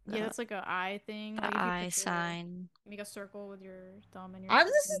 Yeah, The that's like a eye thing. the Like if you eye put your sign. make a circle with your thumb and your I'm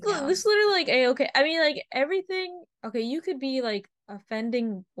this pinky. is Yeah. this is literally like a okay. I mean, like everything. Okay, you could be like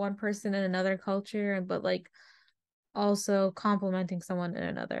offending one person in another culture, but like also complimenting someone in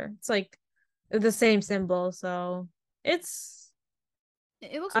another. It's like the same symbol, so it's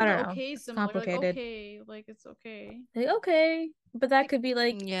It looks I like the don't know. okay It's symbol. You're like, complicated. okay, like it's okay. Like okay, but that Like could be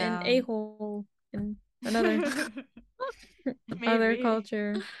like an Yeah. a-hole in another other maybe.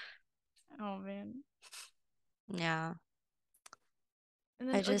 culture. Oh man. Yeah. And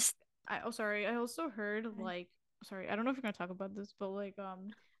I then like just sorry, I also heard like sorry, I don't know if you're gonna talk about this, but like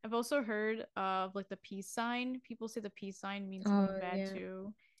I've also heard of like the peace sign. People say the peace sign means something Oh bad yeah.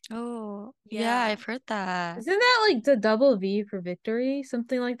 too. oh, yeah, Yeah. I've heard that. Isn't that like the double V for victory?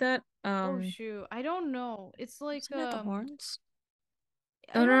 Something like that? Oh shoot. I don't know. It's like Isn't it the horns?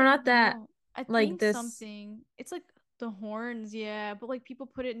 I Oh no, don't not that. know. I Like think this. something. It's like the horns, yeah, but like people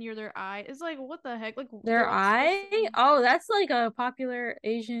put it near their eye. It's like what the heck? Like Their they're like supposed eye? to be. Oh, that's like a popular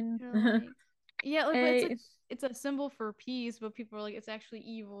Asian. They're like, yeah, like but A it's a symbol for peace, but people are like it's actually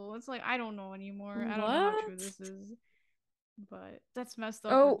evil. It's like I don't know anymore. I don't know how true What? this is, but that's messed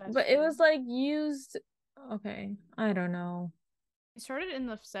up if oh, that's but it true. was like used. Okay, I don't know. It started in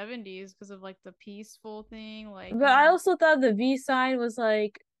the 70s because of like the peaceful thing, like But you I know. also thought the V sign was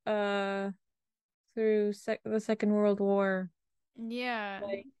like through the Second World War, Yeah.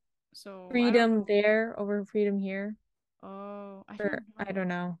 like So I don't freedom know. there over freedom here. Oh, I Or don't I don't know.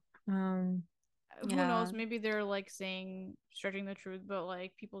 know. Um, Who knows? Yeah. Maybe they're like saying stretching the truth, but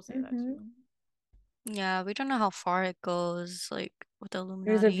like people say that mhm. too. Yeah, we don't know how far it goes, like with the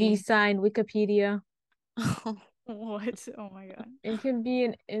There's a V Illuminati. sign, Wikipedia. What? Oh my god. It can be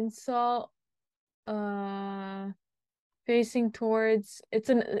an insult, uh, facing towards, it's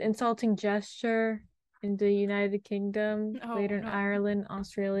an insulting gesture in the United Kingdom, Oh later in no. Ireland,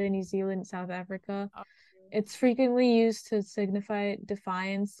 Australia, New Zealand, South Africa. Oh, It's frequently used to signify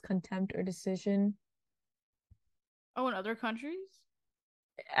defiance, contempt, or decision oh, in other countries?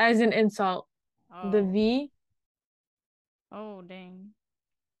 as an insult. The Oh. V. Oh, dang.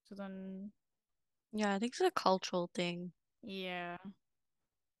 So then, Yeah, I think it's a cultural thing, yeah.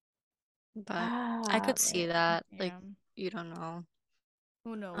 but I Ah, could see man. that. Like, Yeah. you don't know.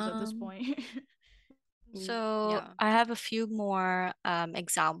 Who knows at this Um, point? so Yeah. I have a few more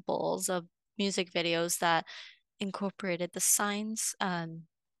examples of music videos that incorporated the signs.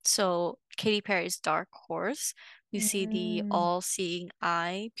 So Katy Perry's Dark Horse, we see the Mm, all-seeing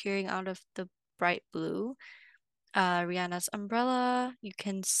eye peering out of the bright blue. Rihanna's umbrella, you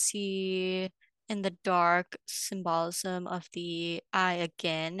can see in the dark symbolism of the eye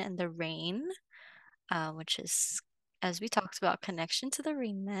again and the rain, which is, as we talked about, connection to the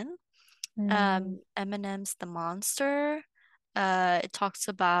Rain Man. mm, Eminem's The Monster, it talks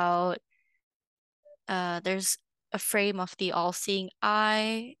about there's a frame of the all-seeing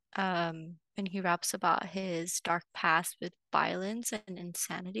eye, and he raps about his dark past with violence and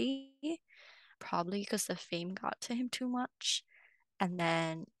insanity, probably because the fame got to him too much. And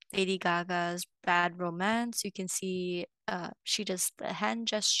then Lady Gaga's Bad Romance, you can see she does the hand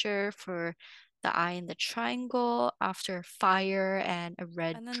gesture for the eye in the triangle after fire and a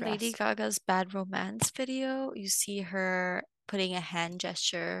red and then Lady dress. Gaga's Bad Romance video, you see her putting a hand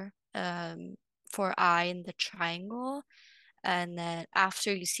gesture for eye in the triangle. And then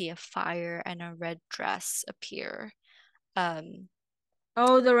after you see a fire and a red dress appear. Um,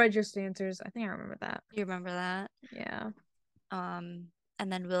 Oh, the Register Dancers. I think I remember that. you remember that? Yeah. Um,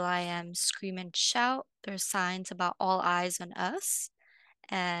 and then will.i.am Scream and Shout. There's signs about all eyes on us.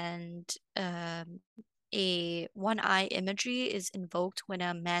 And a one eye imagery is invoked when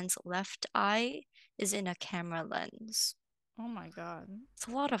a man's left eye is in a camera lens. Oh my god. It's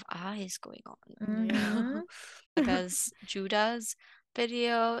a lot of eyes going Yeah. Mm-hmm. on. Because Judah's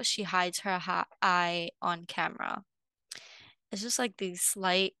video, she hides her eye on camera. It's just like these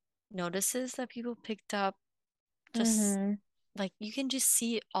slight notices that people picked up, just Mm-hmm. like you can just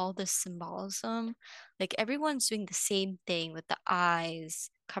see all the symbolism. Like everyone's doing the same thing with the eyes,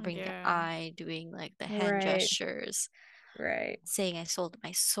 covering their Yeah. eye, doing like the hand Right. gestures, Right. saying I sold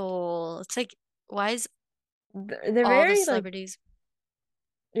my soul. It's like, why is They're all the very like, celebrities,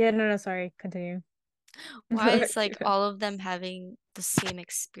 yeah, no, no, sorry. Continue. why is like all of them having the same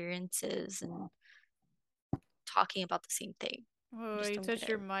experiences and talking about the same thing? I Oh, just you don't get touched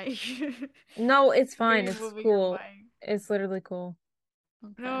your it. mic. No, it's Hear fine. you It's moving your cool. mic. It's literally cool.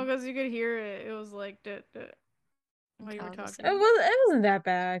 No, Okay. because you could hear it. It was like while Okay, you were I'll just It talking. was it wasn't that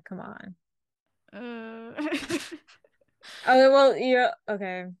bad. Come on. Uh Okay, well, yeah,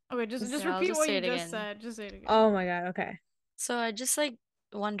 okay. Okay, just okay, I'll repeat just what say you it just again. said. Just say it again. Oh my God, okay. So I just like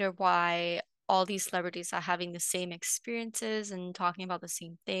wonder why all these celebrities are having the same experiences and talking about the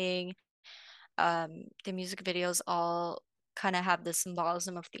same thing. The music videos all kind of have the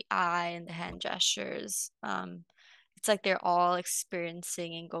symbolism of the eye and the hand gestures. It's like they're all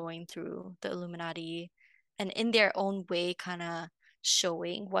experiencing and going through the Illuminati and in their own way, kind of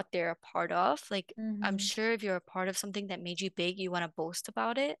showing what they're a part of. Like, I'm Mm-hmm. sure if you're a part of something that made you big, you want to boast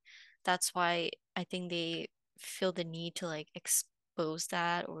about it. That's why I think they feel the need to like expose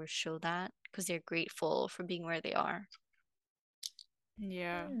that or show that because they're grateful for being where they are.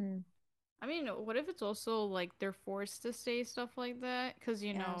 Yeah. Hmm. I mean, what if it's also like they're forced to say stuff like that? Because,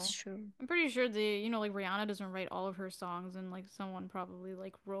 Yeah, that's true. I'm pretty sure like Rihanna doesn't write all of her songs and like someone probably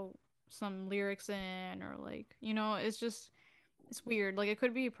like wrote some lyrics in or like, it's just, it's weird. Like it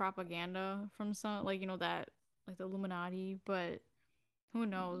could be propaganda from some, like, that, like the Illuminati, but who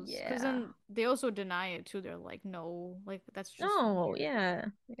knows? Because Yeah. then they also deny it too. They're like, no, like that's just No, weird. yeah.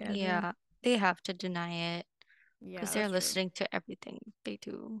 Yeah, Yeah, they have to deny it Yeah, because they're that's true. listening to everything they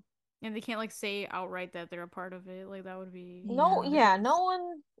do. And they can't like say outright that they're a part of it. Like that would be no, Yeah. yeah, ridiculous. no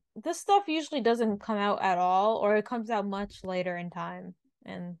one, this stuff usually doesn't come out at all, or it comes out much later in time.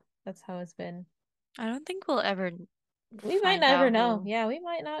 And that's how it's been. I don't think we'll ever We might find never out know. who. Yeah, we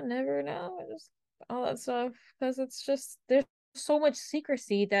might not never know. Just all that stuff. Because it's just, there's so much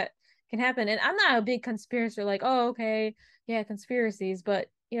secrecy that can happen. And I'm not a big conspiracy, like, oh, okay, yeah, conspiracies. But,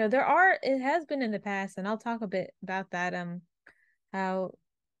 it has been in the past, and I'll talk a bit about that. How,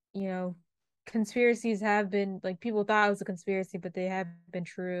 you know, conspiracies have been, like, people thought it was a conspiracy, but they have been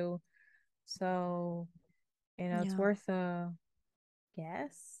true. So, it's Yeah. worth a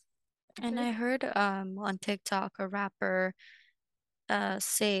guess. And I heard on TikTok a rapper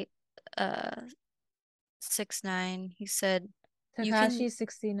say uh 6ix9ine, he said you can, Takashi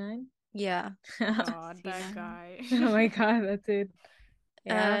 69. yeah, God, that 69. guy. Oh my god, that dude.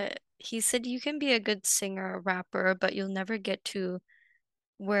 Yeah. Uh he said you can be a good singer or rapper, but you'll never get to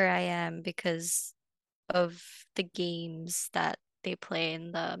where I am because of the games that they play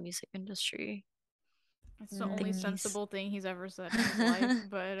in the music industry. It's the only Like Mm. he's sensible thing he's ever said in his life,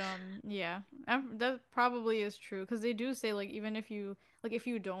 but yeah, that probably is true because they do say like even if you like if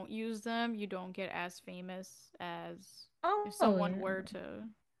you don't use them, you don't get as famous as if Oh someone yeah. were to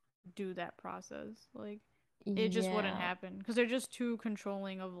do that process. Like it just wouldn't Yeah. happen because they're just too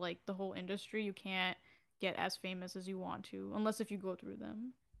controlling of like the whole industry. You can't get as famous as you want to unless if you go through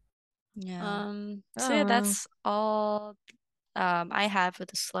them. yeah. So Oh yeah, wow. that's all I have for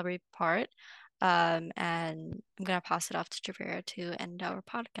the celebrity part. And I'm gonna pass it off to Javera to end our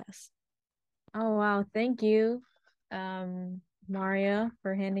podcast. Oh wow. Thank you, Maria,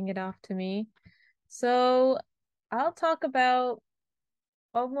 for handing it off to me. So I'll talk about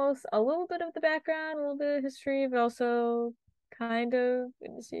almost a little bit of the background, a little bit of history, but also kind of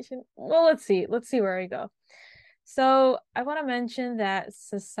initiation. Well, let's see. Let's see where I go. So I want to mention that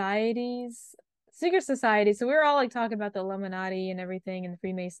secret societies. So we were all like talking about the Illuminati and everything and the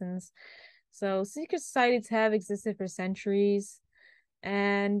Freemasons. So secret societies have existed for centuries.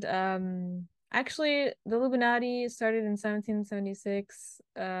 And actually the Illuminati started in 1776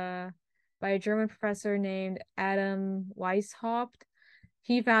 by a German professor named Adam Weishaupt.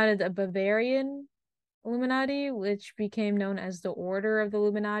 He founded the Bavarian Illuminati, which became known as the Order of the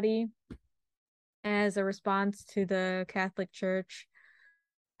Illuminati, as a response to the Catholic Church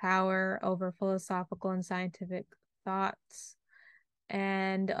power over philosophical and scientific thoughts.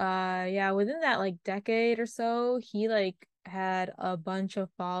 And yeah, within that like decade or so, he like had a bunch of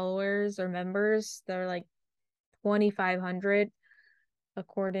followers or members. They're like 2,500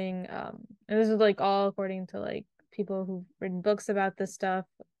 according and this is like all according to like people who've written books about this stuff.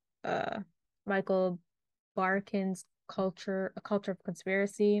 Uh Michael Barkin's A Culture of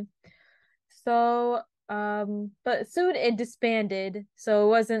Conspiracy. So, but soon it disbanded, so it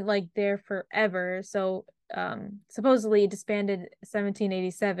wasn't like there forever. So, supposedly it disbanded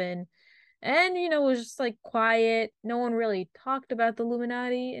 1787, and it was just like quiet. No one really talked about the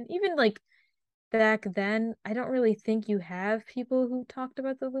Illuminati, and even like back then, I don't really think you have people who talked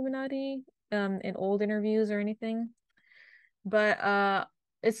about the Illuminati, in old interviews or anything. But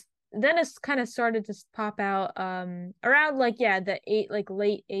it's then it's kind of started to pop out around like yeah the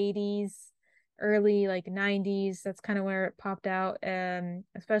late 80s, early like 90s. That's kind of where it popped out,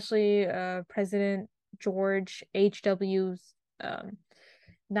 especially President George H.W.'s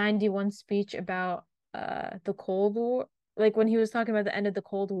 91 speech about the Cold War, like when he was talking about the end of the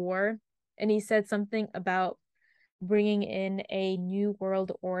Cold War, and he said something about bringing in a new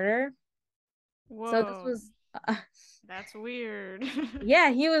world order. So this Whoa, was that's weird.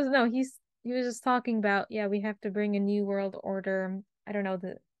 yeah, he was no, he was just talking about, yeah, we have to bring a new world order. I don't know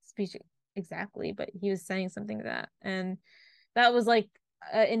the speech exactly, but he was saying something to that. And that was like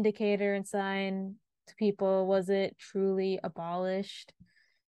an indicator and sign to people, was it truly abolished?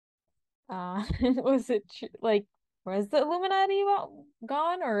 Was it like was the Illuminati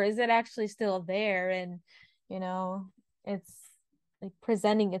gone, or is it actually still there and you know, it's like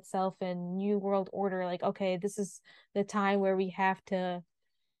presenting itself in new world order, like okay, this is the time where we have to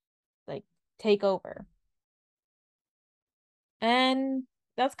like take over. And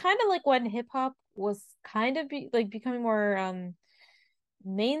that's kind of like when hip hop was kind of becoming more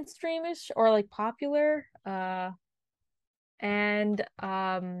mainstreamish or like popular. And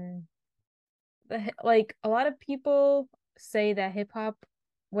like a lot of people say that hip hop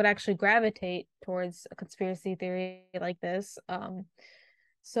would actually gravitate towards a conspiracy theory like this.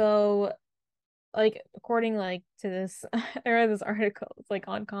 So like according like to this I read this article, it's like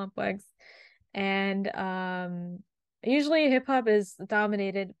on Complex, and usually hip hop is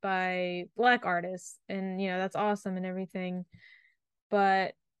dominated by black artists, and that's awesome and everything,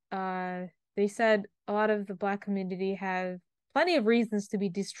 but uh they said a lot of the black community have plenty of reasons to be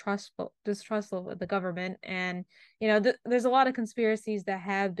distrustful of the government, and there's a lot of conspiracies that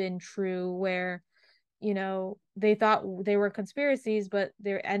have been true where they thought they were conspiracies, but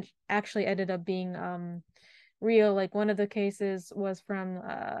actually ended up being real. Like one of the cases was from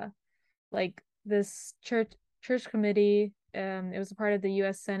like this church committee. It was a part of the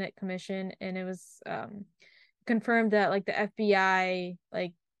US Senate Commission, and it was confirmed that like the FBI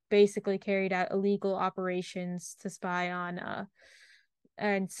like basically carried out illegal operations to spy on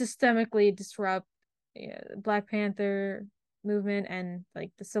and systemically disrupt Black Panther movement and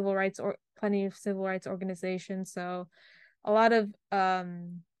like the civil rights or plenty of civil rights organizations. So a lot of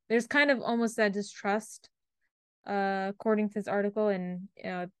there's kind of almost that distrust according to this article and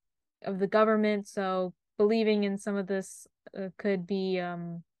of the government. So believing in some of this could be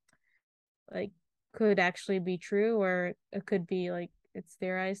like could actually be true, or it could be like it's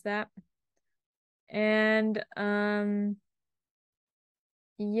theorized that. And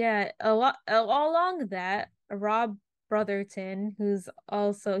yeah, a lot along that, Rob Brotherton, who's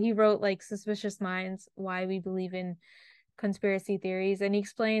also he wrote like Suspicious Minds, Why We Believe in Conspiracy Theories, and he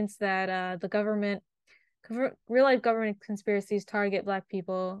explains that the government real life government conspiracies target Black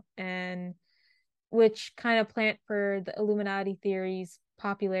people, and which kind of plant for the Illuminati theories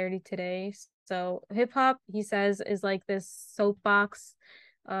popularity today. So hip hop, he says, is like this soapbox,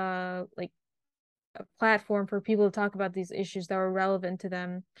 like a platform for people to talk about these issues that were relevant to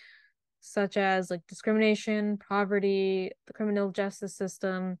them, such as like discrimination, poverty, the criminal justice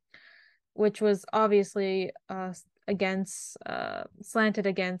system, which was obviously against slanted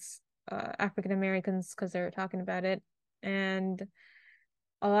against African Americans because they were talking about it. And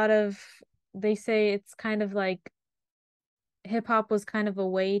a lot of they say it's kind of like hip hop was kind of a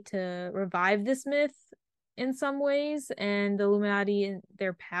way to revive this myth in some ways, and the Illuminati and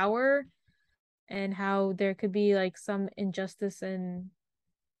their power, and how there could be like some injustice in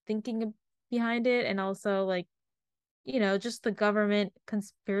thinking behind it, and also like just the government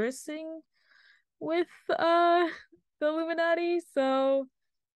conspiring with the Illuminati. So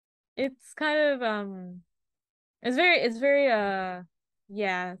it's kind of it's very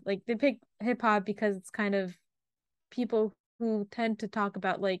yeah, like they pick hip hop because it's kind of people who tend to talk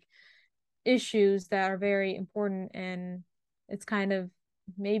about like issues that are very important, and it's kind of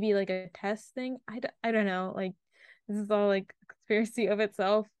maybe like a test thing. I don't know, like this is all like a conspiracy of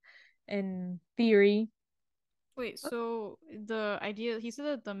itself and theory. Wait, so the idea he said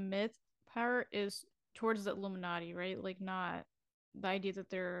that the myth part is towards the Illuminati, right? Like not the idea that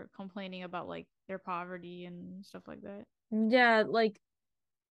they're complaining about like their poverty and stuff like that. Yeah, like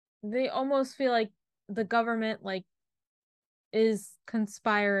they almost feel like the government like is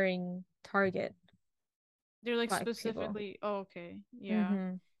conspiring target They're like Black people. specifically, oh, okay. Yeah.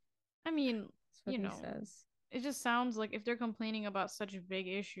 Mm-hmm. I mean, That's what you he know, says. it just sounds like if they're complaining about such big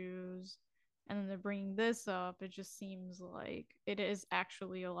issues and then they're bringing this up, it just seems like it is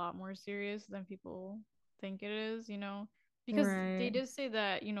actually a lot more serious than people think it is, you know? Because they Right. did say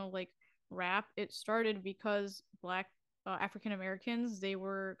that, like rap, it started because Black African Americans, they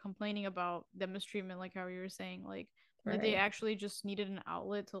were complaining about the mistreatment, like how you were saying, like they Right. actually just needed an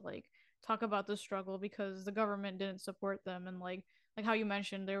outlet to like talk about the struggle because the government didn't support them, and like how you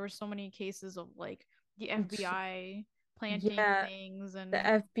mentioned, there were so many cases of like the FBI planting Yeah, things the and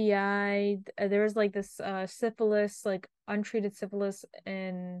FBI. There was like this syphilis, like untreated syphilis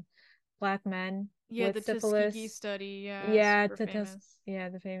in Black men yeah, with the Tuskegee syphilis. study, yeah, Yeah, super famous. yeah,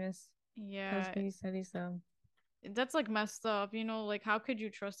 the famous Yeah, Tuskegee study. So that's like messed up, like how could you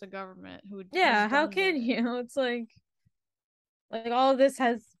trust a government who has yeah, how done can that? you? It's like all of this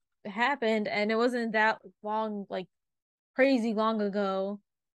has happened, and it wasn't that long, like crazy long ago,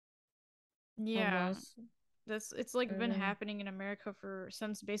 Yeah, almost. that's it's like been Really. happening in America for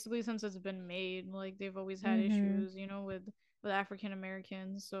since basically since it's been made. Like they've always had Mm-hmm. issues, with African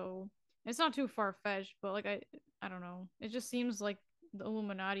Americans. So it's not too far fetched, but like I don't know. It just seems like the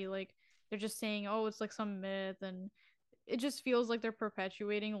Illuminati, like they're just saying, oh, it's like some myth, and it just feels like they're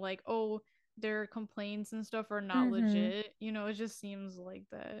perpetuating, like, oh, their complaints and stuff are not Mm-hmm. legit. It just seems like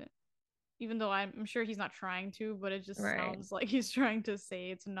that. Even though I'm sure he's not trying to, but it just Right. sounds like he's trying to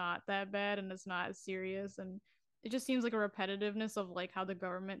say it's not that bad and it's not as serious. And it just seems like a repetitiveness of like how the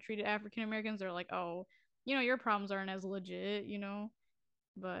government treated African Americans. They're like, oh, your problems aren't as legit.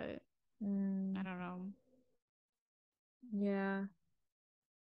 But I Mm, don't know. yeah.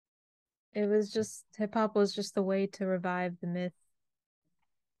 It was just hip hop was just a way to revive the myth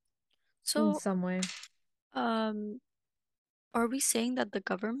in So, some way. um, are we saying that the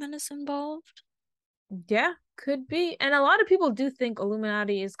government is involved? Yeah, could be. And a lot of people do think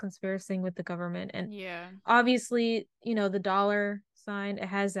Illuminati is conspiring with the government. And Yeah, obviously, the dollar sign, it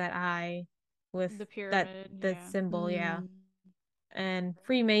has that eye with the that pyramid. that Yeah, symbol, yeah. Mm. And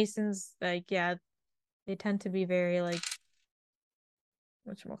Freemasons, like, yeah, they tend to be very like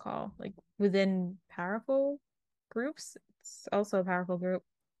whatchamacall, like within powerful groups. It's also a powerful group.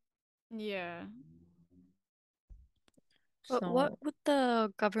 yeah. But what So would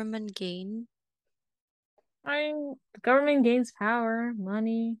the government gain? the government gains power,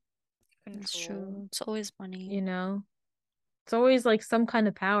 money, That's Control. true. It's always money. you know. It's always like some kind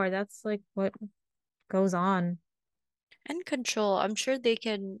of power. That's like what goes on. And control. I'm sure they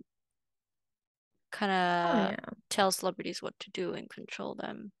can kind Oh of yeah. tell celebrities what to do and control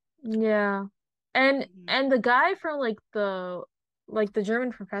them. Yeah. Mhm. And the guy from like the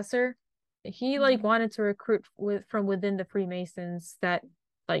German professor, he like Mhm. wanted to recruit from within the Freemasons that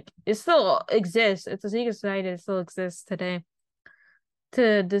like it still exists. It's a secret society that still exists today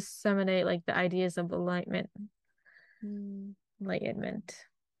to disseminate like the ideas of Mm. enlightenment.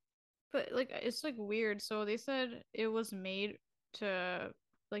 But like it's like weird. So they said it was made to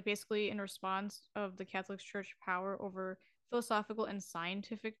like basically in response of the Catholic Church power over philosophical and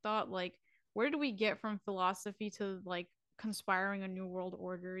scientific thought. Like where did we get from philosophy to like conspiring a new world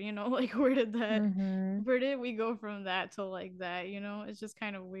order? You know, like Mm-hmm. where did we go from that to like that? You know, it's just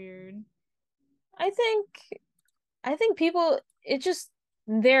kind of weird. I think I think people it's just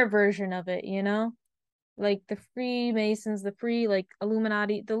their version of it, you know? Like the Freemasons, the free like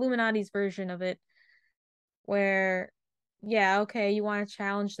Illuminati, the Illuminati's version of it where yeah, okay, you want to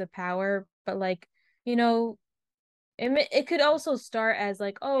challenge the power, but like, you know, it could also start as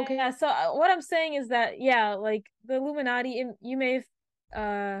like, oh, okay, yeah. So what I'm saying is that yeah, like the Illuminati, you may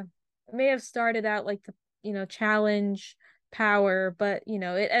have started out like the challenge power, but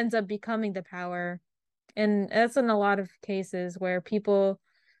it ends up becoming the power, and that's in a lot of cases where people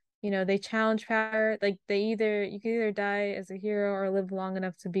they challenge power. Like you can either die as a hero or live long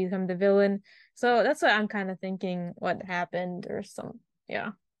enough to become the villain. So that's what I'm kind of thinking what happened or some,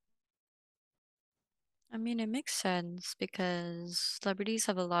 yeah. I mean, it makes sense because celebrities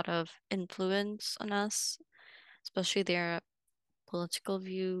have a lot of influence on us, especially their political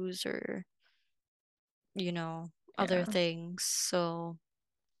views or, other Yeah. things. So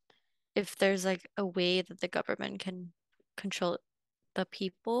if there's like a way that the government can control the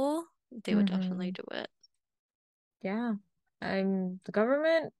people, they would definitely Mm-hmm. do it. Yeah. I'm the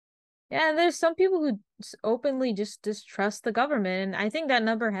government. Yeah, and there's some people who openly just distrust the government, and I think that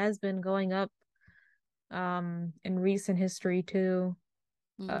number has been going up in recent history too.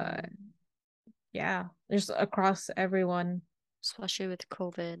 Uh Mm, yeah, just across everyone. especially with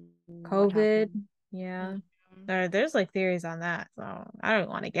COVID and what COVID, happened. yeah. Mm, There's like theories on that, so I don't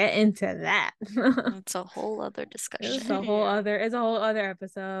want to get into that. it's a whole other discussion. Yeah. It's a whole other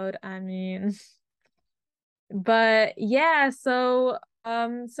episode. I mean, but yeah, so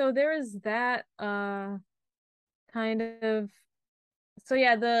there is that kind of so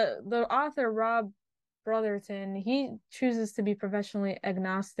yeah, the author Rob Brotherton, he chooses to be professionally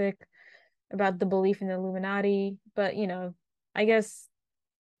agnostic about the belief in the Illuminati, but I guess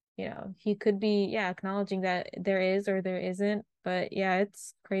he could be yeah acknowledging that there is or there isn't, but yeah,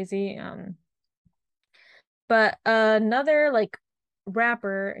 it's crazy. But another like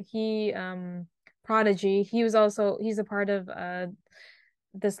rapper, he Prodigy, he's a part of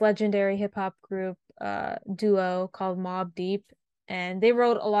this legendary hip hop group duo called Mobb Deep, and they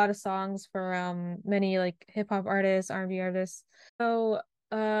wrote a lot of songs for many like hip hop artists, R&B artists. So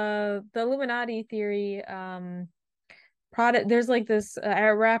the Illuminati theory there's like this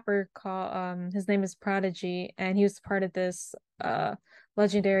rapper called his name is Prodigy, and he was part of this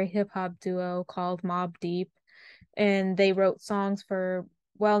legendary hip hop duo called Mobb Deep, and they wrote songs for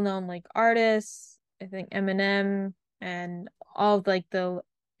well-known like artists, I think Eminem and all of like the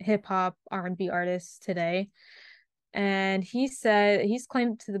hip hop R&B artists today. And he said he's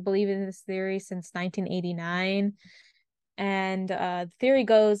claimed to believe in this theory since 1989. And the theory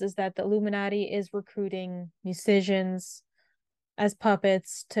goes is that the Illuminati is recruiting musicians as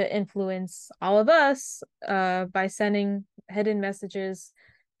puppets to influence all of us by sending hidden messages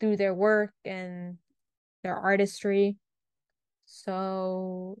through their work and their artistry.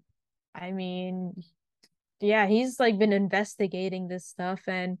 So, I mean, yeah, he's like been investigating this stuff,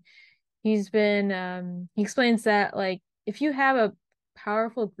 and he explains that like if you have a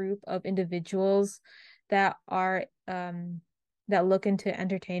powerful group of individuals that are that look into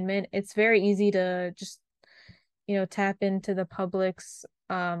entertainment, it's very easy to just tap into the public's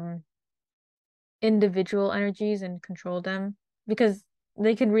individual energies and control them, because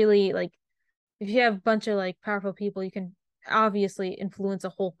they can really like if you have a bunch of like powerful people, you can obviously influence a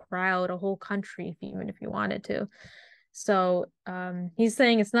whole crowd, a whole country, even if you wanted to. So he's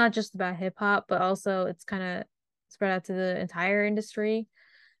saying it's not just about hip hop, but also it's kind of spread out to the entire industry.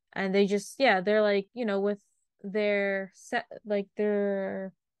 And they just yeah, they're like, with their set like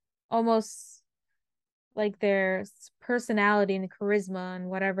their almost like their personality and charisma and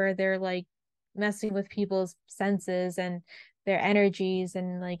whatever, they're like messing with people's senses and their energies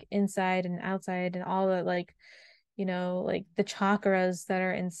and like inside and outside and all the like like the chakras that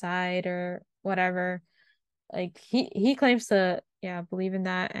are inside or whatever. Like he claims to yeah believe in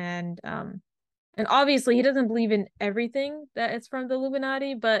that, and And obviously he doesn't believe in everything that it's from the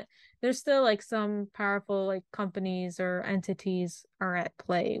Illuminati, but there's still like some powerful like companies or entities are at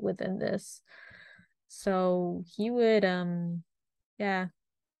play within this. So he would yeah,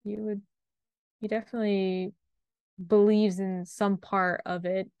 he would he definitely believes in some part of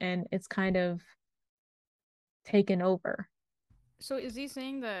it and it's kind of taken over. So is he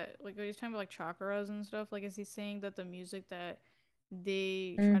saying that like he's talking about like chakras and stuff? Like is he saying that the music that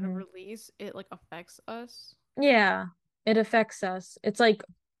they try to Hmm. release it like affects us? Yeah, it affects us. It's like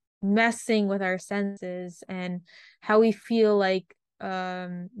messing with our senses and how we feel like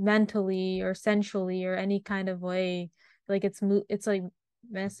mentally or sensually or any kind of way. Like it's like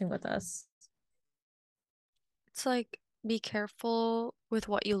messing with us. It's like be careful with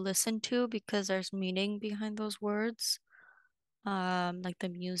what you listen to because there's meaning behind those words. Like the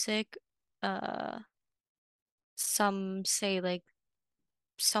music. Uh, some say like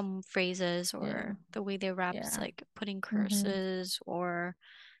some phrases Yeah. or the way they rap is Yeah. like putting Mm-hmm. curses or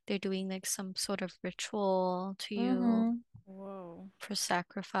they're doing like some sort of ritual to you Mm-hmm. Whoa, for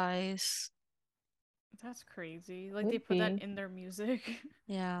sacrifice. that's crazy. Like they Could put that be. in their music.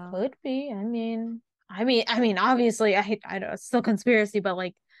 Yeah. Could be. Obviously, I know it's still conspiracy, but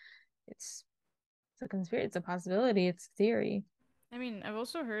like, it's it's a conspiracy. It's a possibility. It's a theory. I mean, I've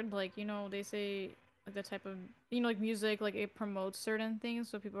also heard like, they say like the type of, like music, like it promotes certain things.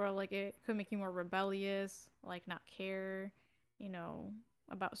 So people are like, it could make you more rebellious, like not care, you know,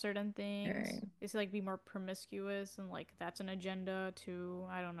 about certain All things. right. They say like be more promiscuous and like that's an agenda too.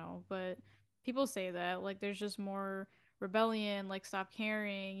 I don't know. But people say that like there's just more rebellion, like stop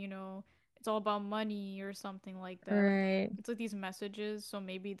caring, it's all about money or something like that. Like Right. it's like these messages. So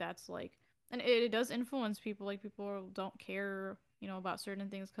maybe that's like, and it does influence people. Like people don't care, about certain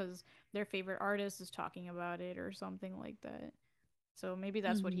things because their favorite artist is talking about it or something like that. So maybe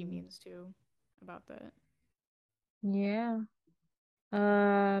that's what he Hmm. means too about that. Yeah.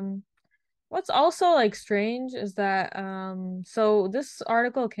 Um, what's also like strange is that so this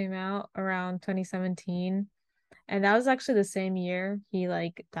article came out around 2017 and that was actually the same year he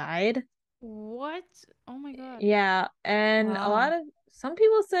like died. What? Oh my God. Yeah, and a lot Wow. of some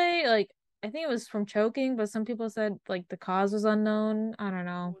people say like I think it was from choking, but some people said like the cause was unknown. I don't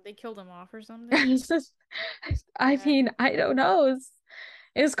know. Oh, they killed him off or something? It's just, I That mean, I don't know.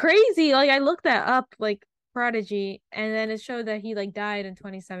 It's crazy. Like I looked that up, like Prodigy, and then it showed that he like died in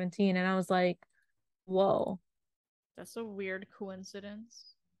 2017, and I was like, whoa, that's a weird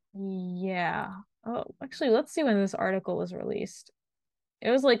coincidence. yeah. Oh, actually, let's see when this article was released. It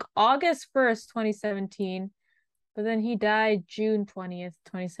was like August 1st, 2017. But then he died June 20th,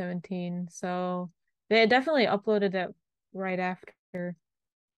 2017. So they definitely uploaded it right after.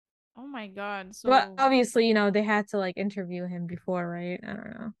 Oh my God. But So obviously, they had to like interview him before, right? I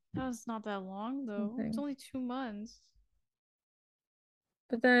don't know. that was not that long though. It's Something. only 2 months.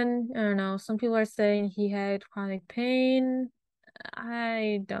 But then, I don't know. Some people are saying he had chronic pain.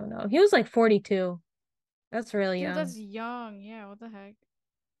 I don't know. He was like 42. That's really Dude, young. that's young. Yeah, what the heck?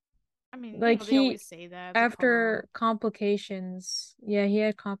 I mean, Like they he, always say that, but come on. after complications, yeah, he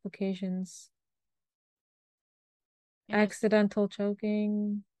had complications. And it's, Accidental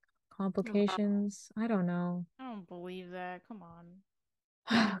choking, Wow. complications. I don't know. I don't believe that. Come on.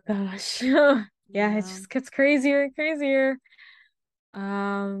 Oh gosh. Yeah, it Yeah. just gets crazier and crazier.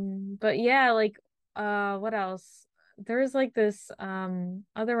 But yeah, like what else? There's like this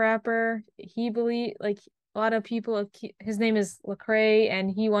other rapper. He believe like a lot of people his name is Lecrae and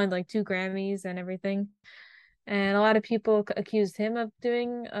he won like 2 Grammys and everything. And a lot of people accused him of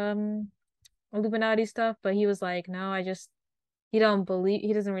doing Illuminati stuff, but he was like, "No, he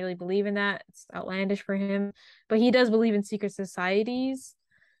doesn't really believe in that. It's outlandish for him, but he does believe in secret societies."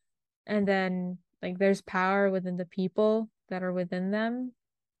 And then like there's power within the people that are within them.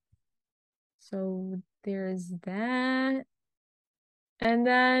 So there's that. And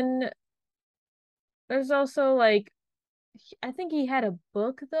then there's also like I think he had a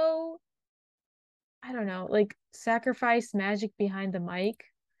book though. I don't know, like Sacrifice Magic Behind the Mic.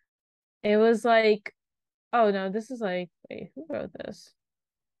 It was like, oh no, this is like, wait, who wrote this?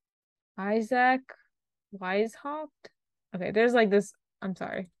 Isaac Weishaupt? Okay, there's like this, I'm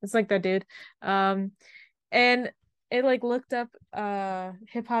sorry. It's like that dude. Um and it like looked up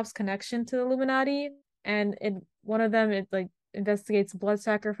hip hop's connection to the Illuminati and one of them it like investigates blood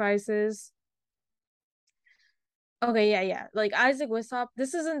sacrifices. Okay, yeah, yeah. Like Isaac Wissop,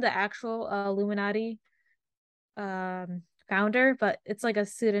 this isn't the actual Illuminati founder, but it's like a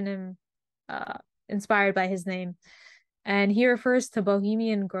pseudonym uh inspired by his name. And he refers to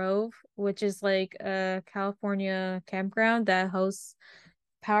Bohemian Grove, which is like a California campground that hosts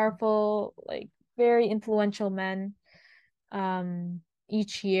powerful like very influential men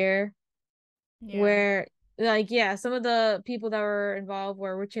each year, where like yeah, some of the people that were involved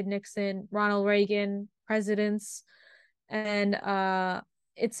were Richard Nixon, Ronald Reagan, presidents, and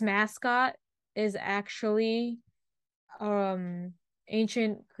its mascot is actually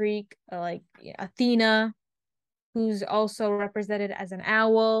ancient Greek like Athena, who's also represented as an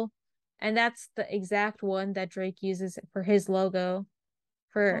owl, and that's the exact one that Drake uses for his logo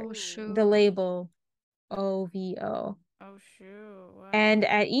for Oh the shoot. label OVO. Oh shoot! And Wow.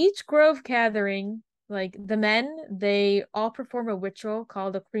 at each grove gathering, like the men, they all perform a ritual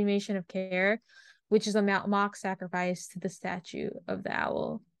called the cremation of care, which is a mock sacrifice to the statue of the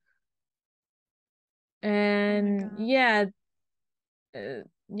owl. Oh my And god. yeah,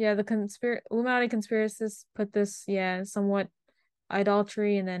 yeah, the Illuminati conspiracists put this, yeah, somewhat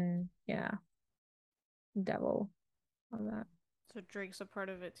idolatry and then yeah, devil on that. So Drake's a part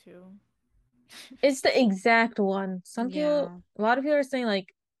of it too. It's the exact one. Some people, Yeah. a lot of people are saying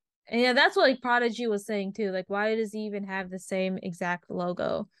like, and yeah, that's what like Prodigy was saying too. Like, why does he even have the same exact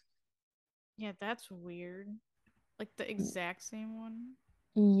logo? Yeah, that's weird. Like the exact same one.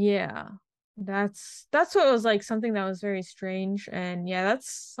 Yeah, that's what was like something that was very strange, and yeah, that's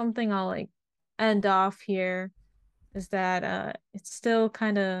something I'll like end off here is that it's still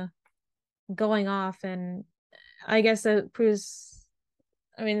kind of going off, and I guess it proves.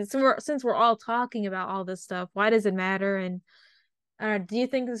 I mean, since we're all talking about all this stuff, why does it matter? And do you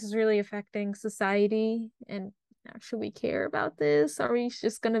think this is really affecting society? And should we care about this? Are we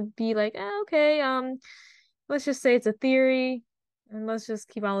just gonna be like, okay, let's just say it's a theory, and let's just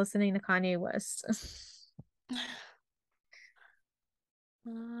keep on listening to Kanye West?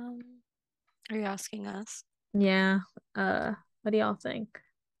 Um, are you asking us? Yeah. What do y'all think?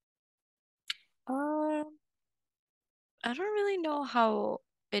 Um, I don't really know how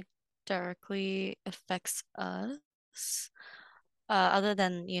it directly affects us, other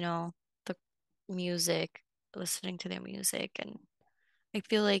than, the music, listening to their music, and I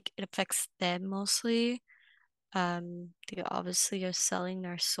feel like it affects them mostly. They obviously are selling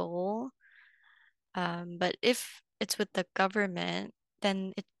their soul. But if it's with the government,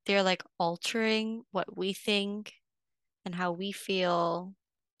 then they're like altering what we think and how we feel.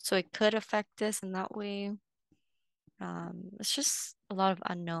 So it could affect us in that way. It's just a lot of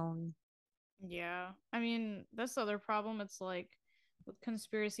unknown. Yeah. I mean, that's the other problem. It's like with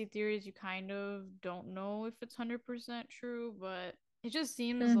conspiracy theories, you kind of don't know if it's 100% true, but it just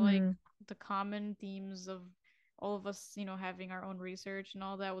seems like Mm-hmm. the common themes of all of us, having our own research and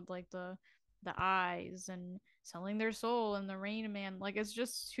all that with like the eyes and selling their soul and the Rain Man, like it's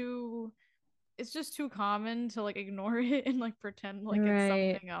just too common to like ignore it and like pretend like it's Right.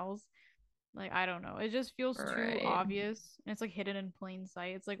 something else. Like I don't know. It just feels too Right. obvious and it's like hidden in plain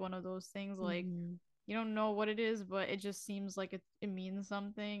sight. It's like one of those things like Mm-hmm. you don't know what it is, but it just seems like it means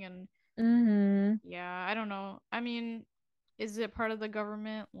something and Mm-hmm. yeah, I don't know. I mean, is it part of the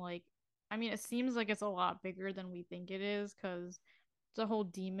government? Like I mean, it seems like it's a lot bigger than we think it is cuz it's a whole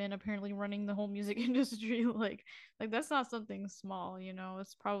demon apparently running the whole music industry like that's not something small.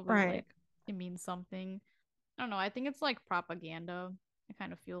 It's probably Right. like it means something. I don't know. I think it's like propaganda. I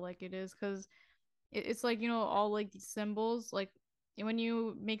kind of feel like it is because it's like all like these symbols like when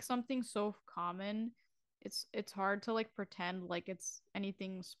you make something so common it's hard to like pretend like it's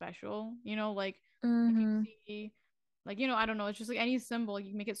anything special, like if you Mm-hmm. see like I don't know, it's just like any symbol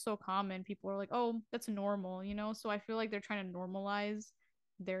you make it so common people are like, oh, that's normal, so I feel like they're trying to normalize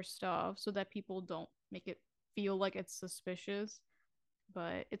their stuff so that people don't make it feel like it's suspicious,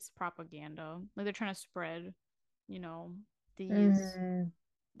 but it's propaganda. Like they're trying to spread you know these Mm-hmm.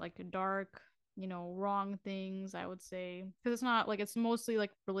 like dark, wrong things, I would say. Because it's not like it's mostly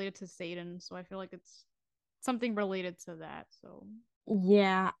like related to Satan. So I feel like it's something related to that. So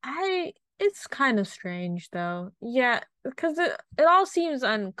Yeah, it's kind of strange though. Yeah, because it all seems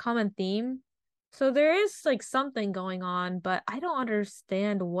on common theme. So there is like something going on, but I don't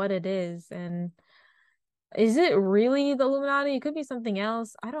understand what it is. And is it really the Illuminati? It could be something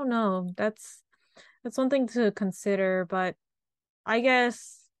else. I don't know. That's one thing to consider, but I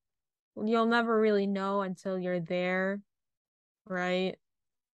guess you'll never really know until you're there, right?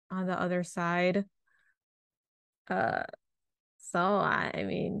 On the other side. Uh, so I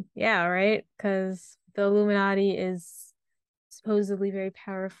mean, yeah, right? Because the Illuminati is supposedly very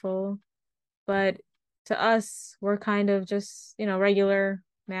powerful, but to us, we're kind of just, regular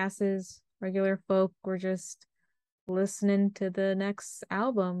masses, regular folk. We're just listening to the next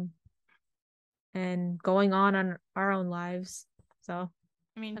album and going on our own lives. So,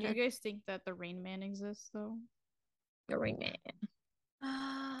 I mean, do you But guys think that the Rain Man exists though? the Rain Man.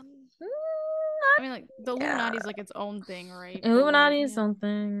 um, Mm, I mean, like the Illuminati is like its own thing, right? But Illuminati like, is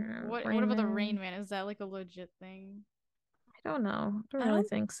something. what about the Rain Man? Is that like a legit thing? I don't know. I don't I really don't,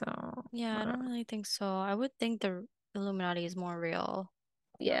 think so. yeah, I But, don't really think so. I would think the Illuminati is more real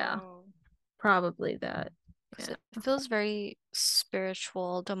yeah, Oh. probably that. because Yeah. it feels very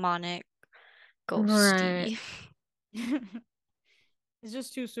spiritual, demonic, Right. ghosty. It's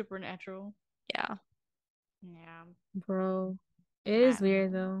just too supernatural. Yeah. Yeah. Bro. It I is don't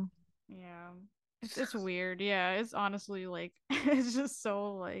weird know. though. Yeah. It's weird. Yeah, it's honestly like it's just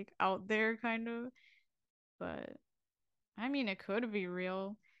so like out there kind of. But I mean it could be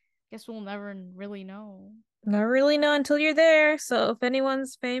real. Guess we'll never really know. Not really know until you're there. So if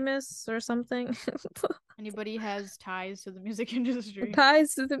anyone's famous or something, Anybody has ties to the music industry,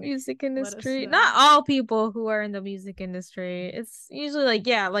 ties to the music let us industry. Not know. all people who are in the music industry. It's usually like,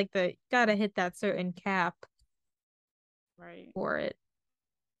 yeah, like the gotta hit that certain cap Right. for it.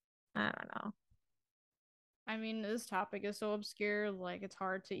 I don't know. I mean, this topic is so obscure, like it's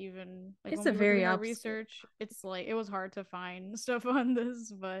hard to even like It's when a we were very doing our obscure. research, it's like it was hard to find stuff on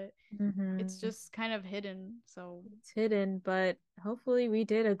this, but it's Mm-hmm. just kind of hidden. So, It's hidden, but hopefully we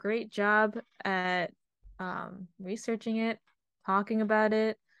did a great job at researching it, talking about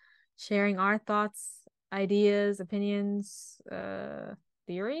it, sharing our thoughts, ideas, opinions,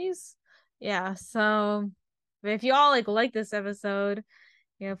 theories. Yeah, so if you all like this episode,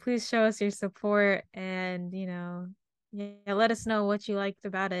 please show us your support and, yeah, let us know what you liked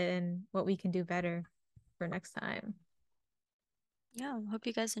about it and what we can do better for next time. Yeah. Hope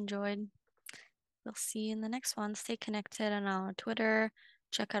you guys enjoyed. We'll see you in the next one. Stay connected on our Twitter.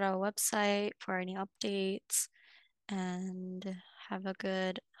 Check out our website for any updates. And have a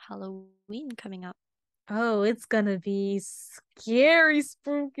good Halloween coming up. Oh, it's gonna be scary, It's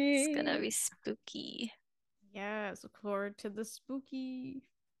gonna spooky. be spooky. yes, look forward to the spooky.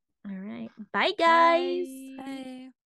 All right. Bye, guys. Bye. Bye.